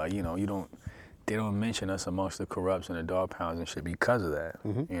here, like, you know, they don't mention us amongst the Corrupts and the Dog Pounds and shit because of that.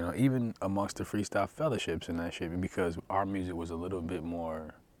 You know, even amongst the Freestyle Fellowships and that shit, because our music was a little bit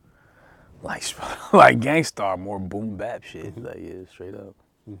more like Gangstar, more boom bap shit, like, yeah, straight up.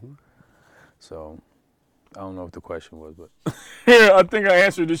 So I don't know what the question was, but yeah, I think I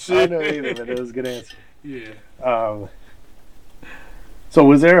answered the shit. I know either, but it was a good answer. Yeah. So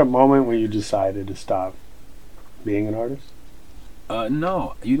was there a moment when you decided to stop being an artist?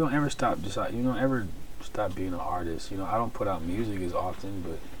 No, you don't ever stop being an artist. You know, I don't put out music as often,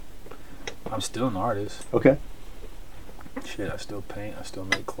 but I'm still an artist. Okay. Shit, I still paint, I still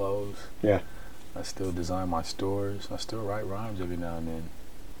make clothes. Yeah. I still design my stores. I still write rhymes every now and then.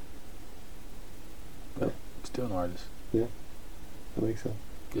 But still an artist. Yeah, that makes sense.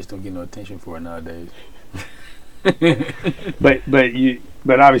 Just don't get no attention for it nowadays. but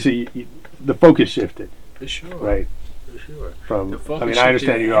obviously the focus shifted. For sure. Right. For sure. I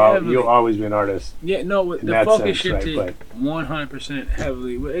understand you've always been an artist. Yeah, no, the focus shifted 100%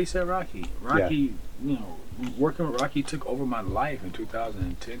 heavily with A$AP Rocky. Rocky, you know, working with Rocky took over my life in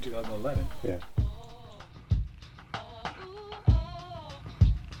 2010, 2011. Yeah.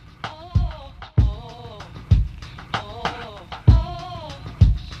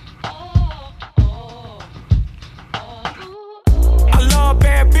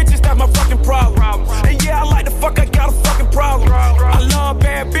 Bad bitches, that's my fucking problem. And yeah, I like the fuck, I got a fucking problem. I love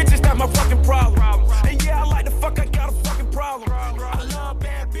bad bitches, that's my fucking problem. And yeah, I like the fuck, I got a fucking problem. I love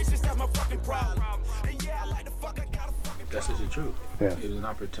bad bitches, that's my fucking problem. And yeah, I like the fuck, I got a fucking problem. That's just the truth. Yeah. It was an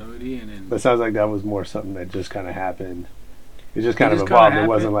opportunity, and then. But it sounds like that was more something that just kind of happened. It just kind of evolved. It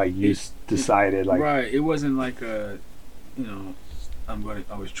wasn't like you decided, like. Right. It wasn't like a, you know, I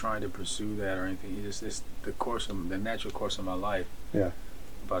was trying to pursue that or anything. It's the natural course of my life. Yeah.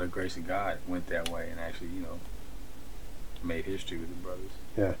 By the grace of God, went that way and actually, you know, made history with the brothers.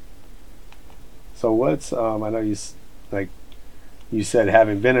 Yeah. So what's I know you said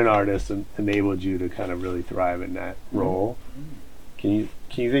having been an artist enabled you to kind of really thrive in that role. Can you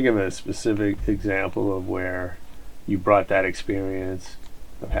think of a specific example of where you brought that experience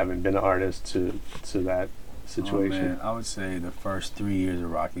of having been an artist to that situation? Oh, man. I would say the first 3 years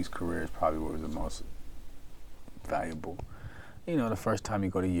of Rocky's career is probably what was the most valuable. You know, the first time you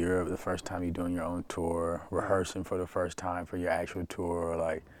go to Europe, the first time you're doing your own tour, rehearsing for the first time for your actual tour,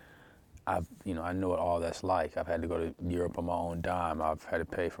 like, I know what all that's like. I've had to go to Europe on my own dime. I've had to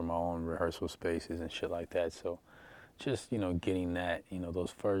pay for my own rehearsal spaces and shit like that. So just, you know, getting that, you know,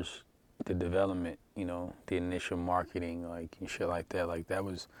 the development, you know, the initial marketing, like, and shit like that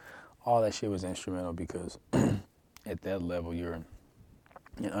was, all that shit was instrumental because at that level you're an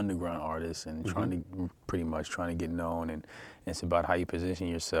underground artist and trying to get known, and it's about how you position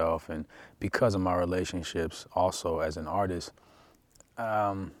yourself. And because of my relationships also as an artist,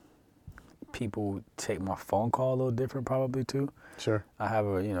 people take my phone call a little different probably too. Sure. I have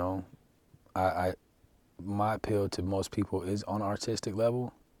a, you know, my appeal to most people is on an artistic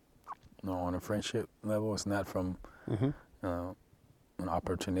level, you know, on a friendship level. It's not from an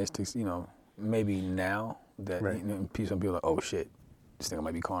opportunistic, you know, maybe now that you know, some people are like, oh shit, this nigga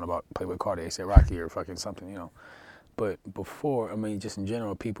might be calling about Playboy Cardi, A$AP Rocky or fucking something, you know. But before, I mean, just in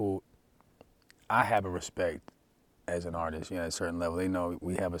general, people, I have a respect as an artist, you know, at a certain level. They know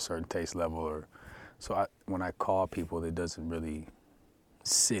we have a certain taste level, or so when I call people, it doesn't really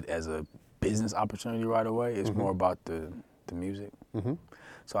sit as a business opportunity right away. It's more about the music.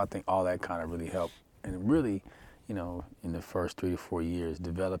 So I think all that kind of really helped, and really, you know, in the first 3 to 4 years,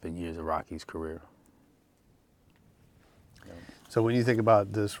 developing years of Rocky's career. Yeah. So when you think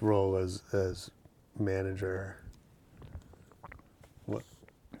about this role as manager,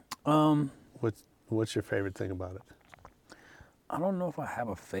 what's your favorite thing about it? I don't know if I have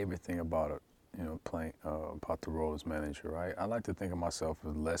a favorite thing about it, you know, playing about the role as manager, right? I like to think of myself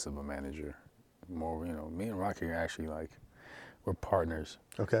as less of a manager, more, you know, me and Rocky are actually like, we're partners.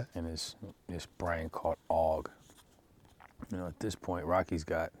 Okay. In this brand called AUG. You know, at this point, Rocky's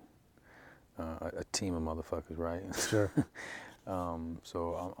got a team of motherfuckers, right? Sure.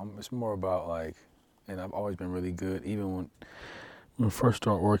 So it's more about like, and I've always been really good, even when we first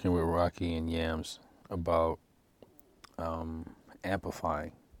started working with Rocky and Yams, about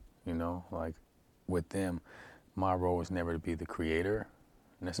amplifying, you know, like with them, my role was never to be the creator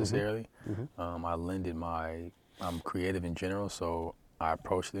necessarily. I'm creative in general, so I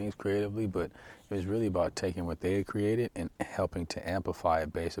approach things creatively, but it was really about taking what they had created and helping to amplify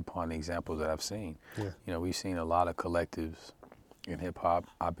it based upon the examples that I've seen. Yeah. You know, we've seen a lot of collectives in hip hop.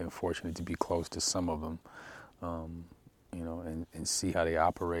 I've been fortunate to be close to some of them, you know, and see how they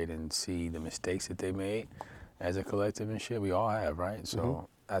operate and see the mistakes that they made as a collective and shit. We all have, right? So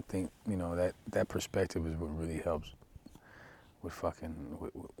I think, you know, that perspective is what really helps with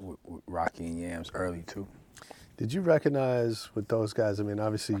with Rocky and Yams early too. Did you recognize with those guys, I mean,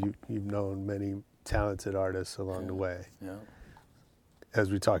 obviously you've known many talented artists along the way. Yeah.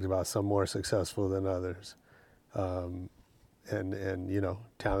 As we talked about, some more successful than others. And you know,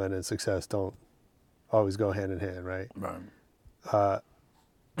 talent and success don't always go hand in hand, right? Right.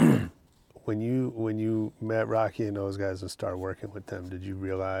 When you met Rocky and those guys and started working with them, did you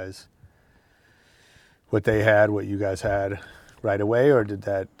realize what they had, what you guys had right away, or did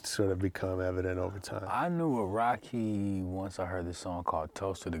that sort of become evident over time? I knew a Rocky once I heard this song called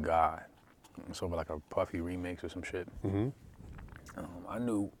Toast to the God. It's sort of like a Puffy remix or some shit. I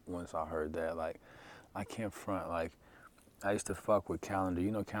knew once I heard that, like, I can't front, like, I used to fuck with Calendar.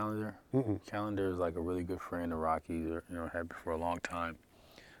 You know Calendar? Calendar is like a really good friend of Rocky's, you know, had for a long time.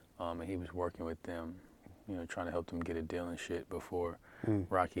 And he was working with them, you know, trying to help them get a deal and shit before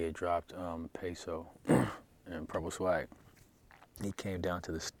Rocky had dropped Peso and Purple Swag. He came down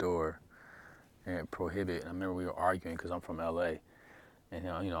to the store and Prohibit, and I remember we were arguing because I'm from LA, and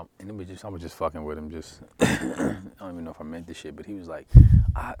you know, and I was just fucking with him. Just I don't even know if I meant this shit, but he was like,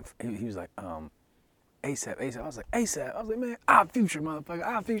 A$AP. I was like, A$AP. I was like, man, Future,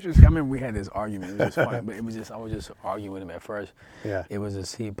 motherfucker, Future. I remember we had this argument. It was just funny, but it was just I was just arguing with him at first. Yeah. It was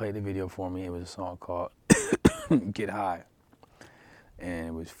just he played the video for me. It was a song called Get High, and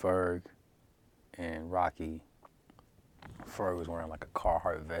it was Ferg and Rocky. Ferg was wearing like a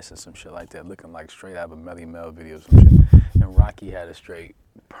Carhartt vest and some shit like that, looking like straight out of a Melly Mel video or some shit. And Rocky had a straight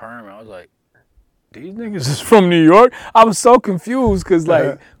perm. I was like, these niggas is from New York? I was so confused because,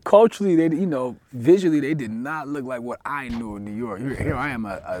 like, culturally, they, you know, visually, they did not look like what I knew in New York. Here I am,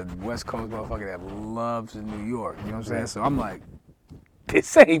 a West Coast motherfucker that loves New York. You know what I'm saying? So I'm like,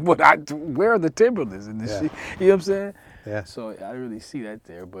 this ain't what where are the Timberlands in this shit? You know what I'm saying? Yeah. So I didn't really see that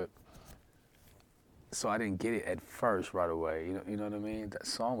there, but. So I didn't get it at first right away. You know what I mean? That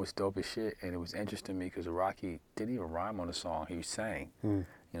song was dope as shit, and it was interesting to me because Rocky didn't even rhyme on the song. He sang. You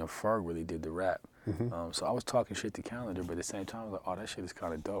know, Ferg really did the rap. So I was talking shit to Calendar, but at the same time, I was like, oh, that shit is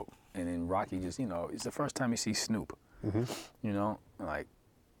kind of dope. And then Rocky just, you know, it's the first time you see Snoop. You know, like,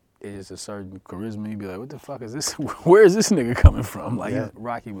 it's just a certain charisma. You'd be like, what the fuck is this? Where is this nigga coming from? Like,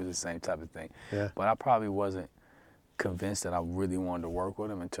 Rocky was the same type of thing. Yeah. But I probably wasn't convinced that I really wanted to work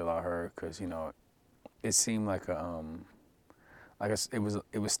with him until I heard, because, you know, it seemed like it was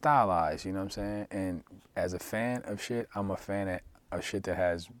stylized, you know what I'm saying? And as a fan of shit, I'm a fan of shit that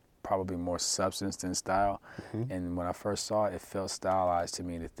has probably more substance than style. And when I first saw it, it felt stylized to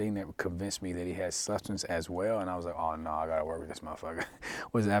me. The thing that convinced me that he had substance as well, and I was like, oh no, I gotta work with this motherfucker,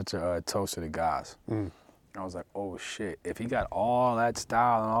 was after Toast to the Gods. I was like, oh shit, if he got all that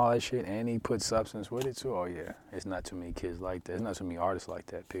style and all that shit and he put substance with it too, oh yeah, it's not too many kids like that. It's not too many artists like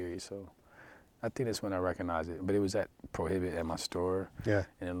that, period. So I think that's when I recognized it. But it was at Prohibit at my store. Yeah.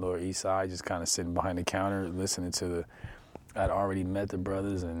 In the Lower East Side, just kind of sitting behind the counter, listening to the. I'd already met the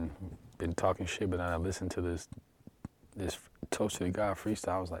brothers and been talking shit, but then I listened to this Toast to the God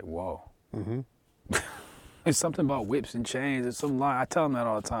freestyle. I was like, whoa. Mm-hmm. It's something about whips and chains. It's some line. I tell them that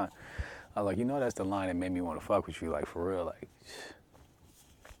all the time. I was like, you know, that's the line that made me want to fuck with you, like for real. Like,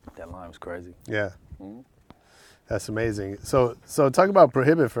 that line was crazy. Yeah. Mm-hmm. That's amazing. So talk about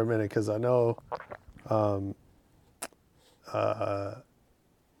Prohibit for a minute, because I know,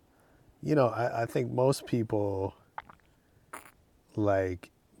 you know, I think most people, like,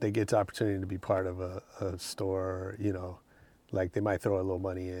 they get the opportunity to be part of a store, you know, like they might throw a little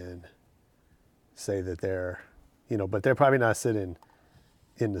money in, say that they're, you know, but they're probably not sitting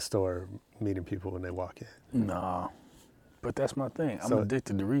in the store meeting people when they walk in. No, but that's my thing. I'm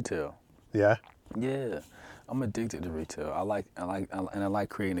addicted to retail. Yeah? Yeah, I'm addicted to retail. I like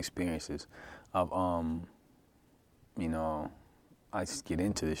creating experiences. You know, I just get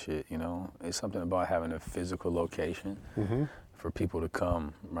into this shit, you know. It's something about having a physical location. Mm-hmm. For people to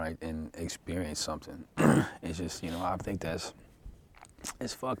come, right, and experience something. It's just, you know, I think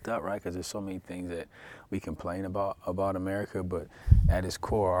it's fucked up, right, because there's so many things that we complain about America, but at its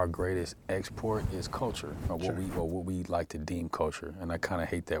core, our greatest export is culture, or what we like to deem culture, and I kind of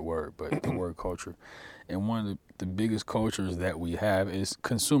hate that word, but the word culture. And one of the biggest cultures that we have is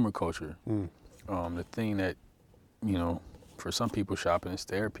consumer culture. The thing that, you know, for some people, shopping is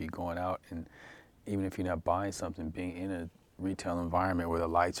therapy, going out, and even if you're not buying something, being in a retail environment where the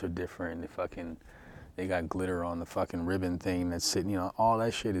lights are different and they got glitter on the fucking ribbon thing that's sitting, you know, all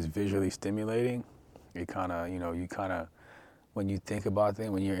that shit is visually stimulating. It kind of, you know, when you think about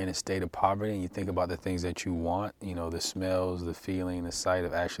things, when you're in a state of poverty and you think about the things that you want, you know, the smells, the feeling, the sight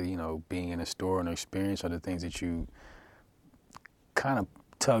of actually, you know, being in a store and experience are the things that you kind of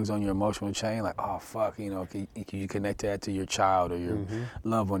tugs on your emotional chain, like, oh, fuck, you know, can you connect that to your child or your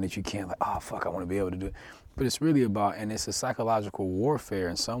loved one that you can't, like, oh, fuck, I want to be able to do it. But it's really about, and it's a psychological warfare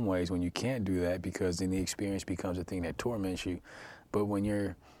in some ways when you can't do that, because then the experience becomes a thing that torments you. But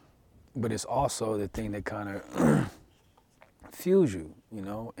but it's also the thing that kind of fuels you, you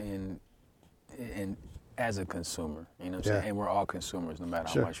know, and as a consumer, you know what I'm saying? And we're all consumers no matter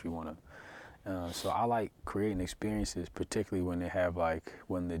how much we want to. So I like creating experiences, particularly when they have, like,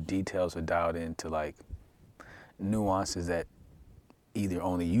 when the details are dialed into, like, nuances that either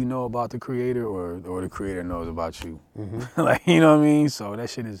only you know about the creator or the creator knows about you. Like, you know what I mean? So that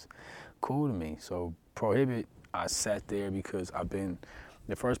shit is cool to me. So Prohibit, I sat there because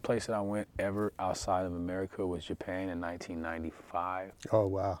the first place that I went ever outside of America was Japan in 1995. Oh,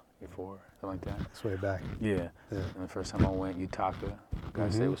 wow. Before, something like that. That's way back. Yeah. And the first time I went, Yutaka.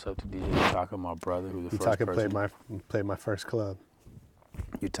 Gotta say what's up to DJ Yutaka, my brother, who's the first person. Yutaka played my first club.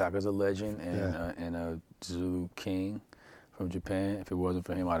 Yutaka's a legend and a Zulu king from Japan. If it wasn't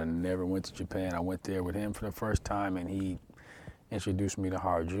for him, I'd have never went to Japan. I went there with him for the first time, and he introduced me to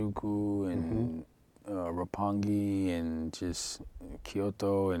Harajuku and Roppongi and just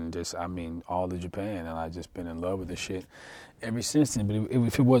Kyoto and just, I mean, all of Japan. And I've just been in love with the shit ever since then. But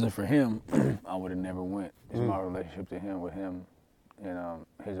if it wasn't for him, I would have never went. It's my relationship to him, with him, and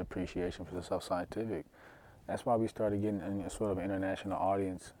his appreciation for the South Scientific. That's why we started getting a sort of international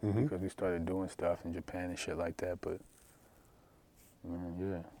audience, because we started doing stuff in Japan and shit like that. But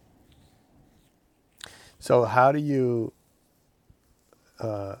yeah. So how do you?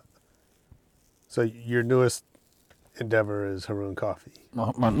 So your newest endeavor is Haroon Coffee.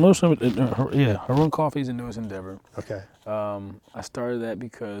 My newest, Haroon Coffee is the newest endeavor. Okay. I started that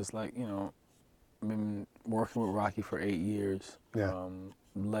because, like, you know, I've been working with Rocky for 8 years. Yeah.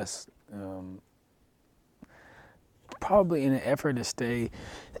 Probably in an effort to stay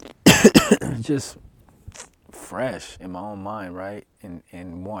just fresh in my own mind, right?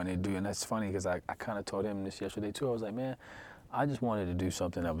 And wanting to do, and that's funny because I kind of told him this yesterday too. I was like, man, I just wanted to do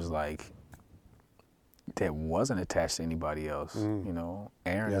something that was like, that wasn't attached to anybody else, you know.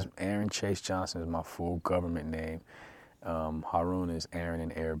 Aaron Chase Johnson is my full government name. Haroon is Aaron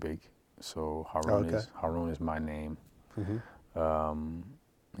in Arabic, so Haroon is my name. You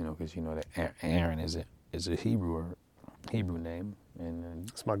know, because you know that Aaron is a Hebrew name, and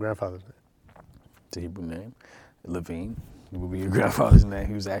it's my grandfather's name. It's a Hebrew name. Levine would be your grandfather's name.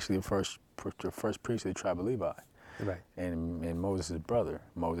 He was actually the first priest of the tribe of Levi. Right. And Moses' brother.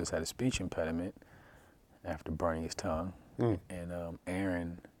 Moses had a speech impediment after burning his tongue, and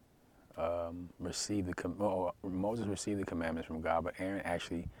Aaron received Moses received the commandments from God, but Aaron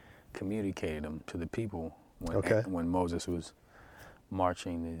actually communicated them to the people when Moses was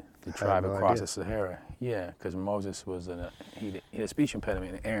marching the tribe across the Sahara. Yeah, because Moses was he had a speech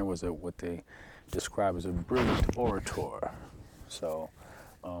impediment, and Aaron was what they describe as a brilliant orator. So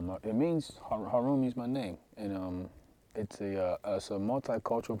it means Harun means my name, and it's a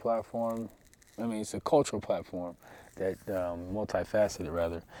multicultural platform. I mean, it's a cultural platform that multifaceted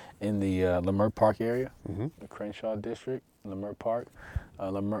rather in the Leimert Park area, the Crenshaw district, Leimert Park.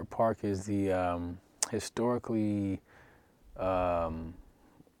 Leimert Park is the historically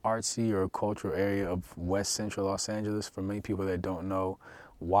artsy or cultural area of West Central Los Angeles. For many people that don't know,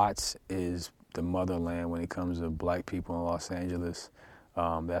 Watts is the motherland when it comes to black people in Los Angeles.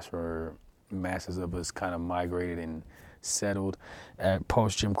 That's where masses of us kind of migrated and settled at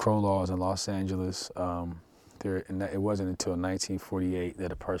post-Jim Crow laws in Los Angeles. It wasn't until 1948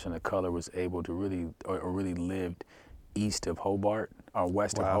 that a person of color was able to really lived east of Hobart or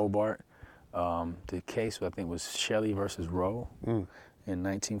west of Hobart. The case, I think, was Shelley versus Roe in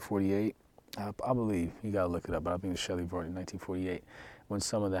 1948. I believe, you got to look it up, but I think it was Shelley versus in 1948 when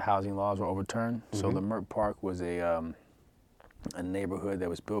some of the housing laws were overturned. So Leimert Park was a neighborhood that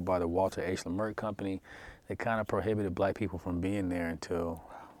was built by the Walter H. Leimert Company. They kind of prohibited black people from being there until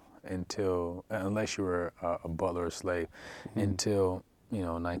unless you were a butler or a slave, until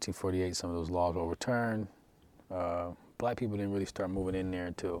 1948. Some of those laws were overturned. Black people didn't really start moving in there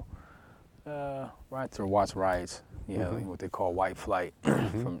until right through Watts riots. What they call white flight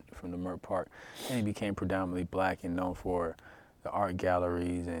from the Leimert Park, and he became predominantly black and known for the art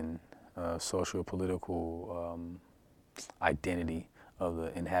galleries and socio-political identity of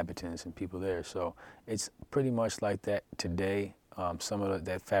the inhabitants and people there. So it's pretty much like that today. Some of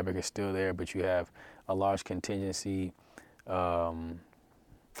that fabric is still there, but you have a large contingency of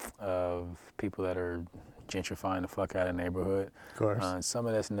people that are gentrifying the fuck out of the neighborhood. Of course. Some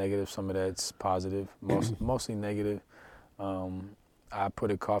of that's negative, some of that's positive. Mostly negative. I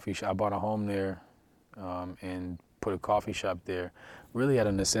put a coffee shop. I bought a home there and put a coffee shop there, really out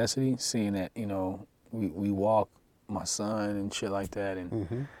of necessity, seeing that we walk, my son and shit like that,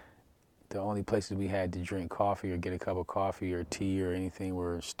 and the only places we had to drink coffee or get a cup of coffee or tea or anything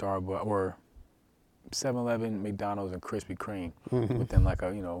were Starbucks or 7-Eleven, McDonald's, and Krispy Kreme within like a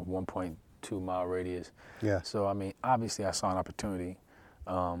 1.2 mile radius. Yeah. So I mean, obviously I saw an opportunity,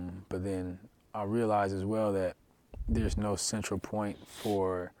 but then I realized as well that there's no central point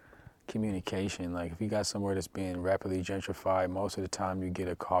for communication. Like if you got somewhere that's being rapidly gentrified, most of the time you get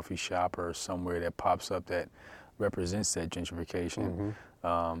a coffee shop or somewhere that pops up that represents that gentrification.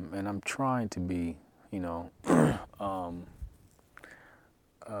 And I'm trying to be, I'm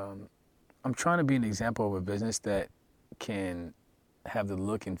trying to be an example of a business that can have the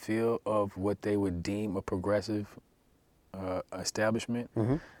look and feel of what they would deem a progressive establishment,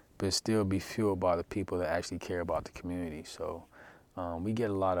 but still be fueled by the people that actually care about the community. So we get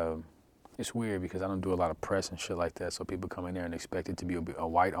a lot of, it's weird because I don't do a lot of press and shit like that, so people come in there and expect it to be a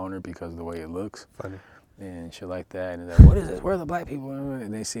white owner because of the way it looks. Funny. And shit like that, and they're like, what is this? Where are the black people?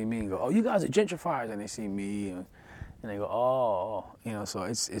 And they see me and go, oh, you guys are gentrifiers. And they see me, and they go, oh, so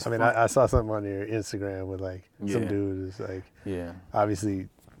it's I mean, I saw something on your Instagram with like some dude who's like, obviously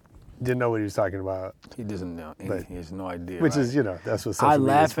didn't know what he was talking about. He doesn't know. He has no idea. Which is, that's what social I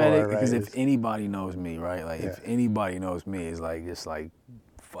media laugh is for, at it right? because if anybody knows me, right? Like if anybody knows me, it's like just like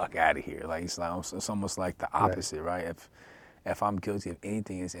fuck out of here. Like it's almost like the opposite, right? If I'm guilty of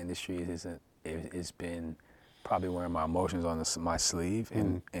anything in this industry, it's been probably wearing my emotions on my sleeve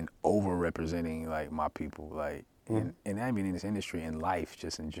and over-representing like my people, like and I mean in this industry, in life,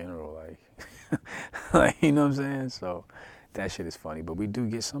 just in general, like you know what I'm saying? So that shit is funny, but we do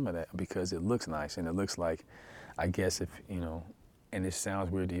get some of that because it looks nice and it looks like, I guess if and it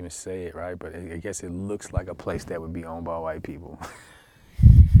sounds weird to even say it, right? But I guess it looks like a place that would be owned by white people.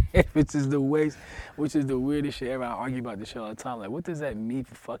 Which is the weirdest shit ever. I argue about this shit all the time. Like, what does that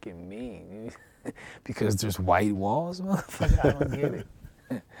fucking mean? Because there's white walls, motherfucker. I don't get it.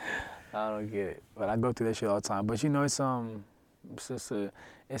 I don't get it. But I go through that shit all the time. But it's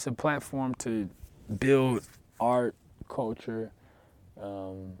a platform to build art, culture,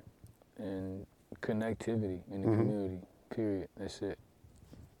 and connectivity in the community. Period. That's it.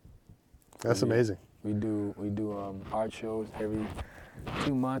 That's amazing. We do art shows every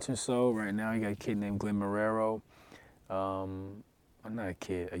 2 months or so. Right now, you got a kid named Glenn Marrero. Not a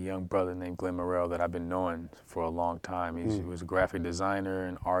kid, a young brother named Glenn Marrero that I've been knowing for a long time. He was a graphic designer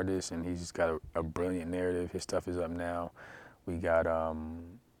and artist, and he's just got a brilliant narrative. His stuff is up now. We got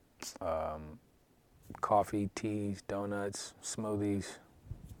coffee, teas, donuts, smoothies,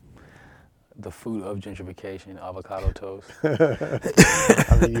 the food of gentrification, avocado toast.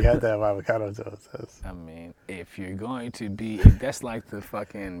 I mean, you have to have avocado toast. I mean, if you're going to be, if that's like the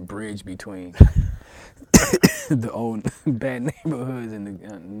fucking bridge between the old bad neighborhoods and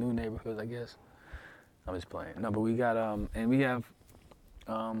the new neighborhoods, I guess. I'm just playing. No, but we got, and we have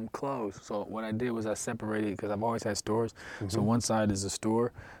clothes. So what I did was I separated, because I've always had stores. Mm-hmm. So one side is a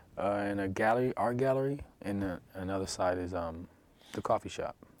store and a gallery, art gallery, and another side is the coffee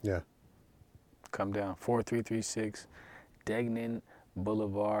shop. Yeah. Come down, 4336 Degnan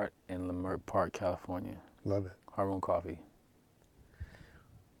Boulevard in Leimert Park, California. Love it. Our own coffee.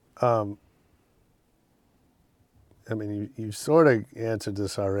 I mean, you sort of answered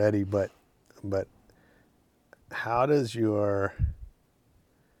this already, but how does your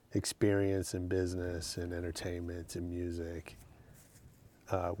experience in business and entertainment and music,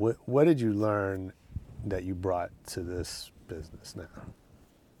 what did you learn that you brought to this business now?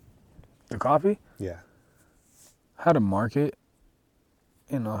 The coffee? Yeah. How to market,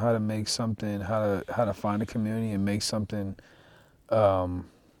 how to make something, how to find a community and make something known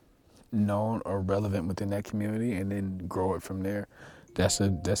or relevant within that community, and then grow it from there. That's a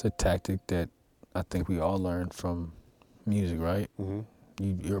tactic that I think we all learn from music, right? Mm-hmm.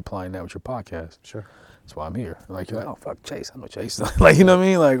 You're applying that with your podcast. Sure. That's why I'm here. Like, you're like, oh, fuck Chase. I know Chase. Like, you know what I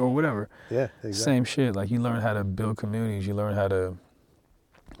mean? Like, or whatever. Yeah, exactly. Same shit. Like, you learn how to build communities. You learn how to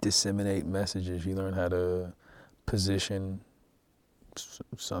disseminate messages. You learn how to position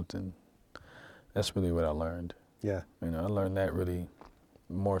something. That's really what I learned. Yeah. I learned that really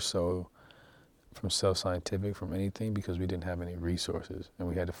more so from Self-Scientific, from anything, because we didn't have any resources, and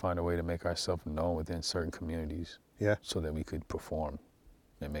we had to find a way to make ourselves known within certain communities. Yeah. So that we could perform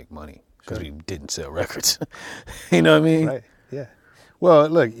and make money, because we didn't sell records. You know what I mean? Right. Yeah. Well,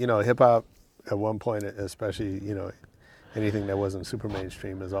 look, hip hop at one point, especially, anything that wasn't super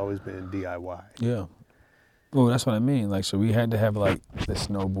mainstream has always been DIY. Yeah. Well, that's what I mean. Like, so we had to have, like, the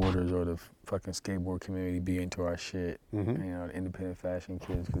snowboarders or the fucking skateboard community be into our shit. Mm-hmm. The independent fashion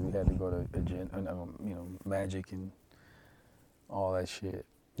kids, because we had to go to, Magic and all that shit.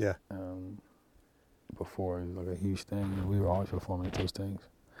 Yeah. Before it was like a huge thing. And we were always performing at those things,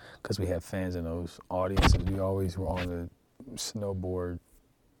 because we had fans in those audiences. We always were on the snowboard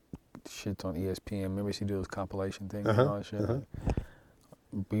shit on ESPN. Remember, you see those compilation things and all that shit? Uh-huh.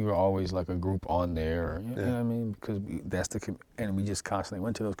 We were always like a group on there, you know what I mean? Because and we just constantly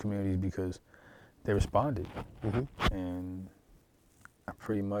went to those communities because they responded. Mm-hmm. And I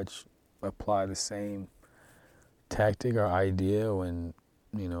pretty much apply the same tactic or idea when,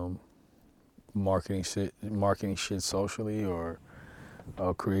 marketing shit socially, or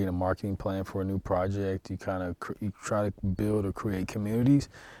create a marketing plan for a new project. You kind of you try to build or create communities,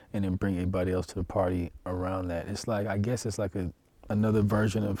 and then bring everybody else to the party around that. It's like, I guess it's like another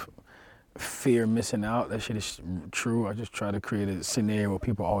version of fear missing out. That shit is true. I just try to create a scenario where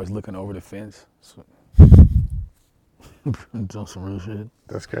people are always looking over the fence. So, doing some real shit.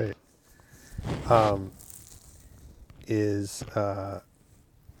 That's great.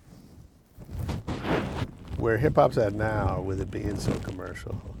 Where hip hop's at now, with it being so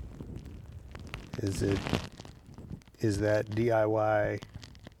commercial, is that DIY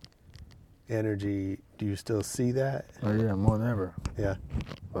energy? Do you still see that? Oh yeah, more than ever. Yeah.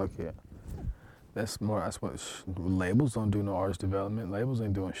 Fuck yeah. That's what labels don't do. No artist development. Labels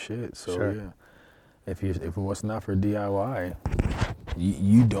ain't doing shit. So sure. Yeah, if it was not for DIY,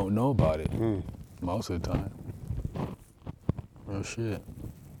 you don't know about it most of the time. Real shit.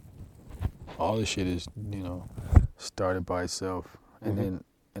 All this shit is, started by itself, and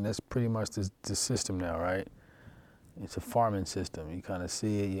that's pretty much the system now, right? It's a farming system. You kind of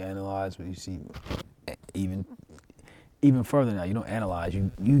see it, you analyze, but you see even further now. You don't analyze.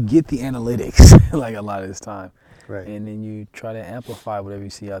 You get the analytics like a lot of this time, right? And then you try to amplify whatever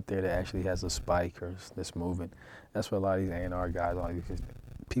you see out there that actually has a spike or that's moving. That's what a lot of these A&R guys are, because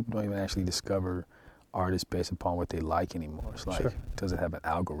people don't even actually discover artists based upon what they like anymore. It's like, does it have an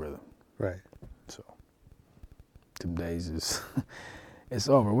algorithm? Right. So, them days is it's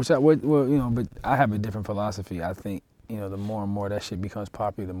over. But I have a different philosophy. I think, the more and more that shit becomes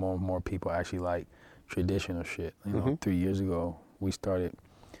popular, the more and more people actually like traditional shit. 3 years ago, we started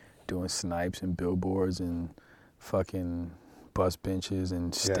doing snipes and billboards and fucking bus benches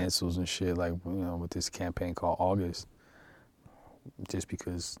and stencils and shit, like, with this campaign called August, just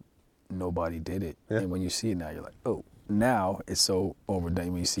because nobody did it. Yeah. And when you see it now, you're like, oh. Now it's so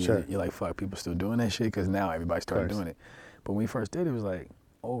overdone. When you see it, you're like, fuck, people still doing that shit, because now everybody started doing it. But when we first did it, it was like,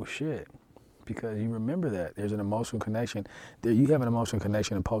 oh shit, because you remember that. There's an emotional connection. You have an emotional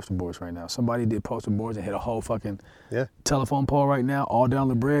connection in poster boards right now. Somebody did poster boards and hit a whole fucking telephone pole right now, all down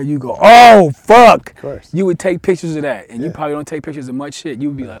La Brea. You go, oh, fuck. Of course. You would take pictures of that, and you probably don't take pictures of much shit. You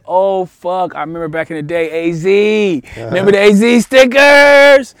would be like, oh, fuck, I remember back in the day, AZ. Remember the AZ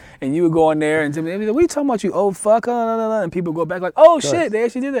stickers? And you would go in there and they'd be like, what are you talking about, you old fuck? And people go back like, oh, shit, they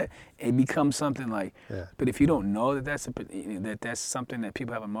actually did that. It becomes something like, but if you don't know that's something that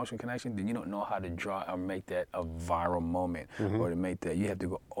people have an emotional connection, then you don't know how to draw or make that a viral moment or to make that. You have to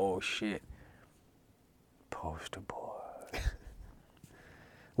go, oh, shit, poster board.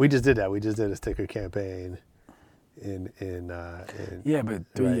 We just did that. We just did a sticker campaign in yeah, but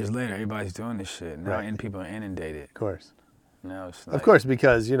 3 years later, everybody's doing this shit. Now and people are inundated. Of course. Now it's like, of course,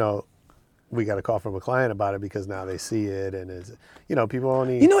 because, we got a call from a client about it because now they see it and it's, people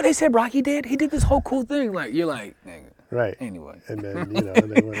only... You know what they said Rocky did? He did this whole cool thing. Like, you're like, nigga. Right. Anyway. And then,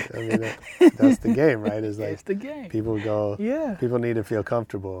 that's the game, right? It's like, it's the game. People go, people need to feel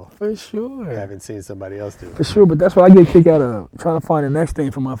comfortable. For sure. Having seen somebody else do it. For sure, but that's what I get a kick out of. Trying to find the next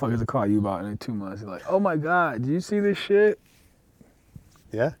thing for motherfuckers to call you about in 2 months. You're like, oh my God, do you see this shit?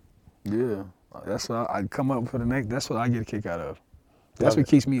 Yeah. Yeah. That's what I come up for the next, that's what I get a kick out of. That's what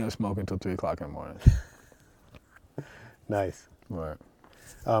keeps me up smoking until 3 o'clock in the morning. Nice. Right.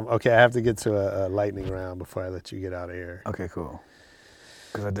 Okay, I have to get to a lightning round before I let you get out of here. Okay, cool.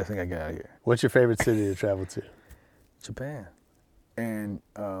 Because I definitely got to get out of here. What's your favorite city to travel to? Japan. And,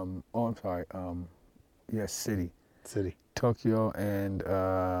 I'm sorry. City. City. Tokyo and,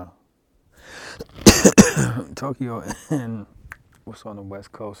 what's on the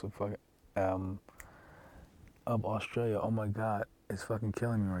west coast of fucking, of Australia. Oh my God, it's fucking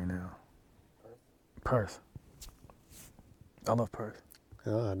killing me right now. Perth. I love Perth.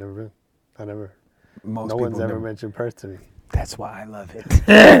 Oh, I've never been. No one's ever mentioned Perth to me. That's why I love it.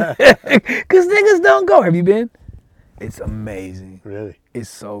 Because niggas don't go. Have you been? It's amazing. Really? It's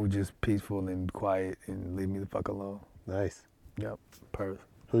so just peaceful and quiet and leave me the fuck alone. Nice. Yep, Perth.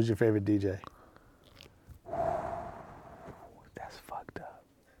 Who's your favorite DJ? That's fucked up.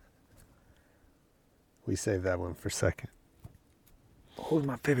 We saved that one for a second. Who's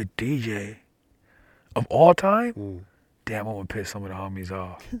my favorite DJ? Of all time? Damn, I'm going to piss some of the homies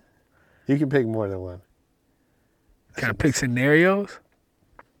off. You can pick more than one. Can I pick scenarios?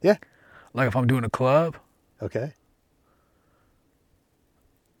 Yeah. Like if I'm doing a club? Okay.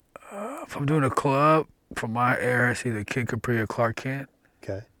 If I'm doing a club, from my era, it's either Kid Capri or Clark Kent.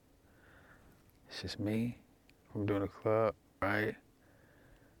 Okay. It's just me. I'm doing a club, right?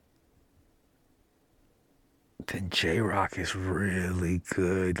 Then J-Rock is really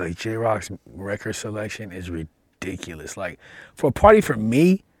good. Like, J-Rock's record selection is ridiculous. Like, for a party for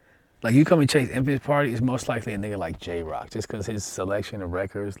me, like, you come and Chase Infinite's party, it's most likely a nigga like J-Rock, just because his selection of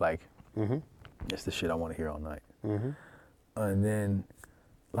records, like, it's the shit I want to hear all night. And then,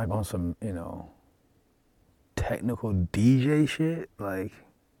 like, on some, technical DJ shit, like,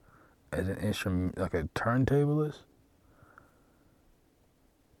 as an instrument, like a turntablist.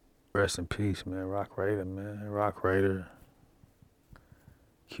 Rest in peace, man. Rock Raider, man. Rock Raider.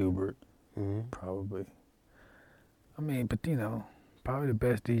 Hubert, probably. I mean, but probably the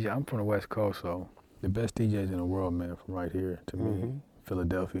best DJ. I'm from the West Coast, so the best DJs in the world, man, from right here to me.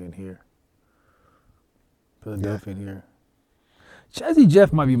 Philadelphia and here. Philadelphia and here. Jazzy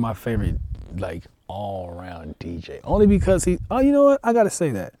Jeff might be my favorite, like, all-around DJ. Only because you know what? I got to say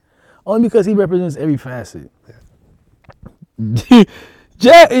that. Only because he represents every facet. Yeah.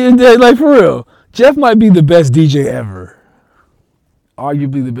 Jeff, like, for real, Jeff might be the best DJ ever.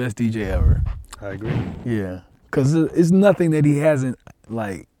 Arguably the best DJ ever. I agree. Yeah. Because it's nothing that he hasn't,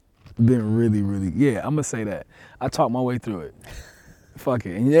 like, been really, really... Yeah, I'm going to say that. I talked my way through it. Fuck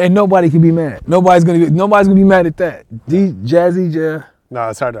it. And nobody can be mad. Nobody's gonna be mad at that. Jazzy Jeff... No,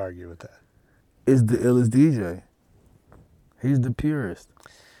 it's hard to argue with that. Is the illest DJ. He's the purest.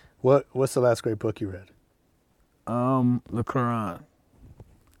 What's the last great book you read? The Quran.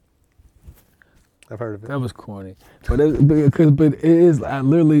 I've heard of it. That was corny, but it is. I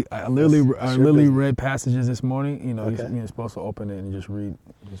literally read passages this morning. You're supposed to open it and just read.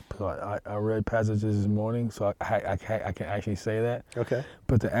 I read passages this morning, so I can actually say that. Okay.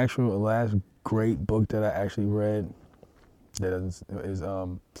 But the actual last great book that I actually read is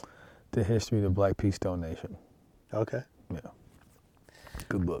The History of the Black Peace Stone Nation. Okay. Yeah.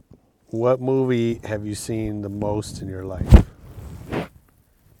 Good book. What movie have you seen the most in your life?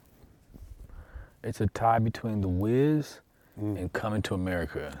 It's a tie between The Wiz and Coming to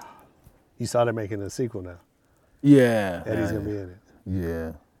America. You saw they're making a sequel now. Yeah. Eddie's going to be in it.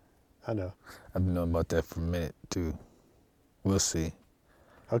 Yeah. I know. I've been knowing about that for a minute, too. We'll see.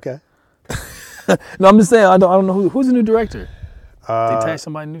 Okay. No, I'm just saying. I don't know who's the new director. They attached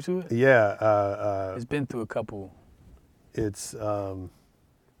somebody new to it. Yeah. It's been through a couple. It's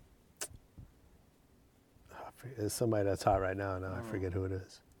somebody that's hot right now. I forget who it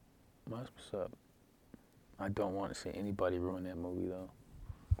is. What's up? I don't want to see anybody ruin that movie though.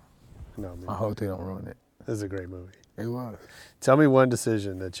 No, I hope they don't ruin it. This is a great movie. It was. Tell me one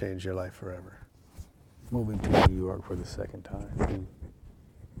decision that changed your life forever. Moving to New York for the second time.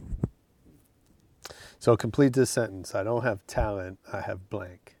 So complete this sentence. I don't have talent. I have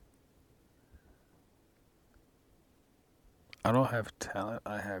blank. I don't have talent.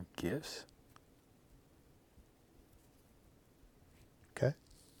 I have gifts. Okay.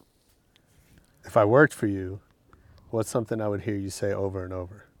 If I worked for you, what's something I would hear you say over and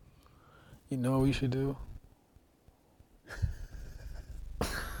over? You know what we should do?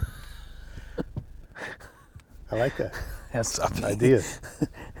 I like that. That's something. Idea.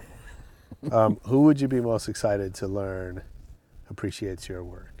 Who would you be most excited to learn appreciates your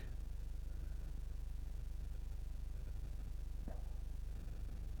work?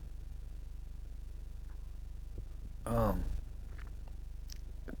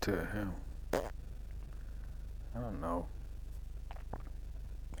 To him, I don't know.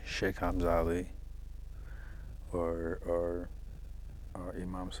 Sheikh Hamza Ali or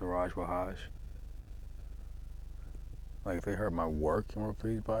Imam Siraj Wahaj. Like if they heard my work and were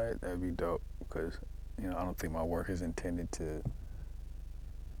pleased by it, that'd be dope. Because I don't think my work is intended to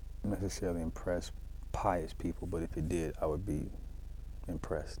necessarily impress pious people, but if it did, I would be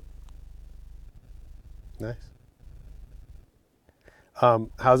impressed. Nice.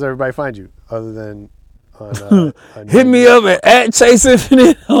 How's everybody find you other than on hit me up at Chase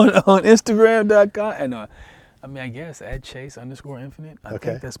Infinite on Instagram.com. And I guess at Chase_Infinite. I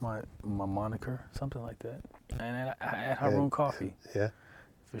think that's my moniker, something like that. And at Haroon Coffee. Yeah.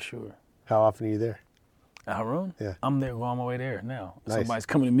 For sure. How often are you there? At Haroon? Yeah. I'm there, on my way there now. Nice. Somebody's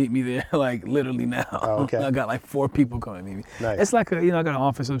coming to meet me there, like literally now. Oh, okay. I got like 4 people coming to meet me. Nice. It's like I got an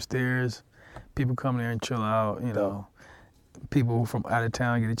office upstairs. People come there and chill out, know. People from out of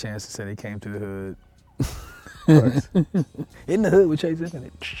town get a chance to say they came to the hood. Of course. In the hood with Chase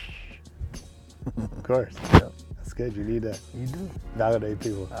Infinite. Of course. Yep. That's good. You need that. You do. Validate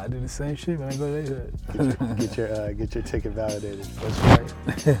people. I do the same shit when I go to their hood. Get your ticket validated. That's right.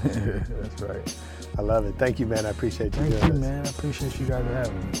 That's right. I love it. Thank you, man. I appreciate you doing this. Thank you, man. I appreciate you guys for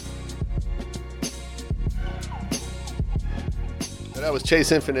having me. That was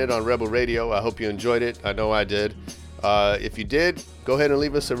Chase Infinite on Rebel Radio. I hope you enjoyed it. I know I did. If you did, go ahead and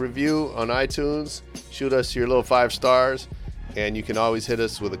leave us a review on iTunes. Shoot us your little 5 stars. And you can always hit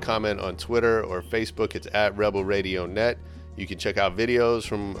us with a comment on Twitter or Facebook. It's at Rebel Radio Net. You can check out videos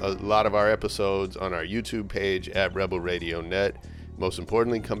from a lot of our episodes on our YouTube page at Rebel Radio Net. Most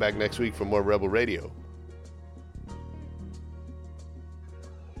importantly, come back next week for more Rebel Radio.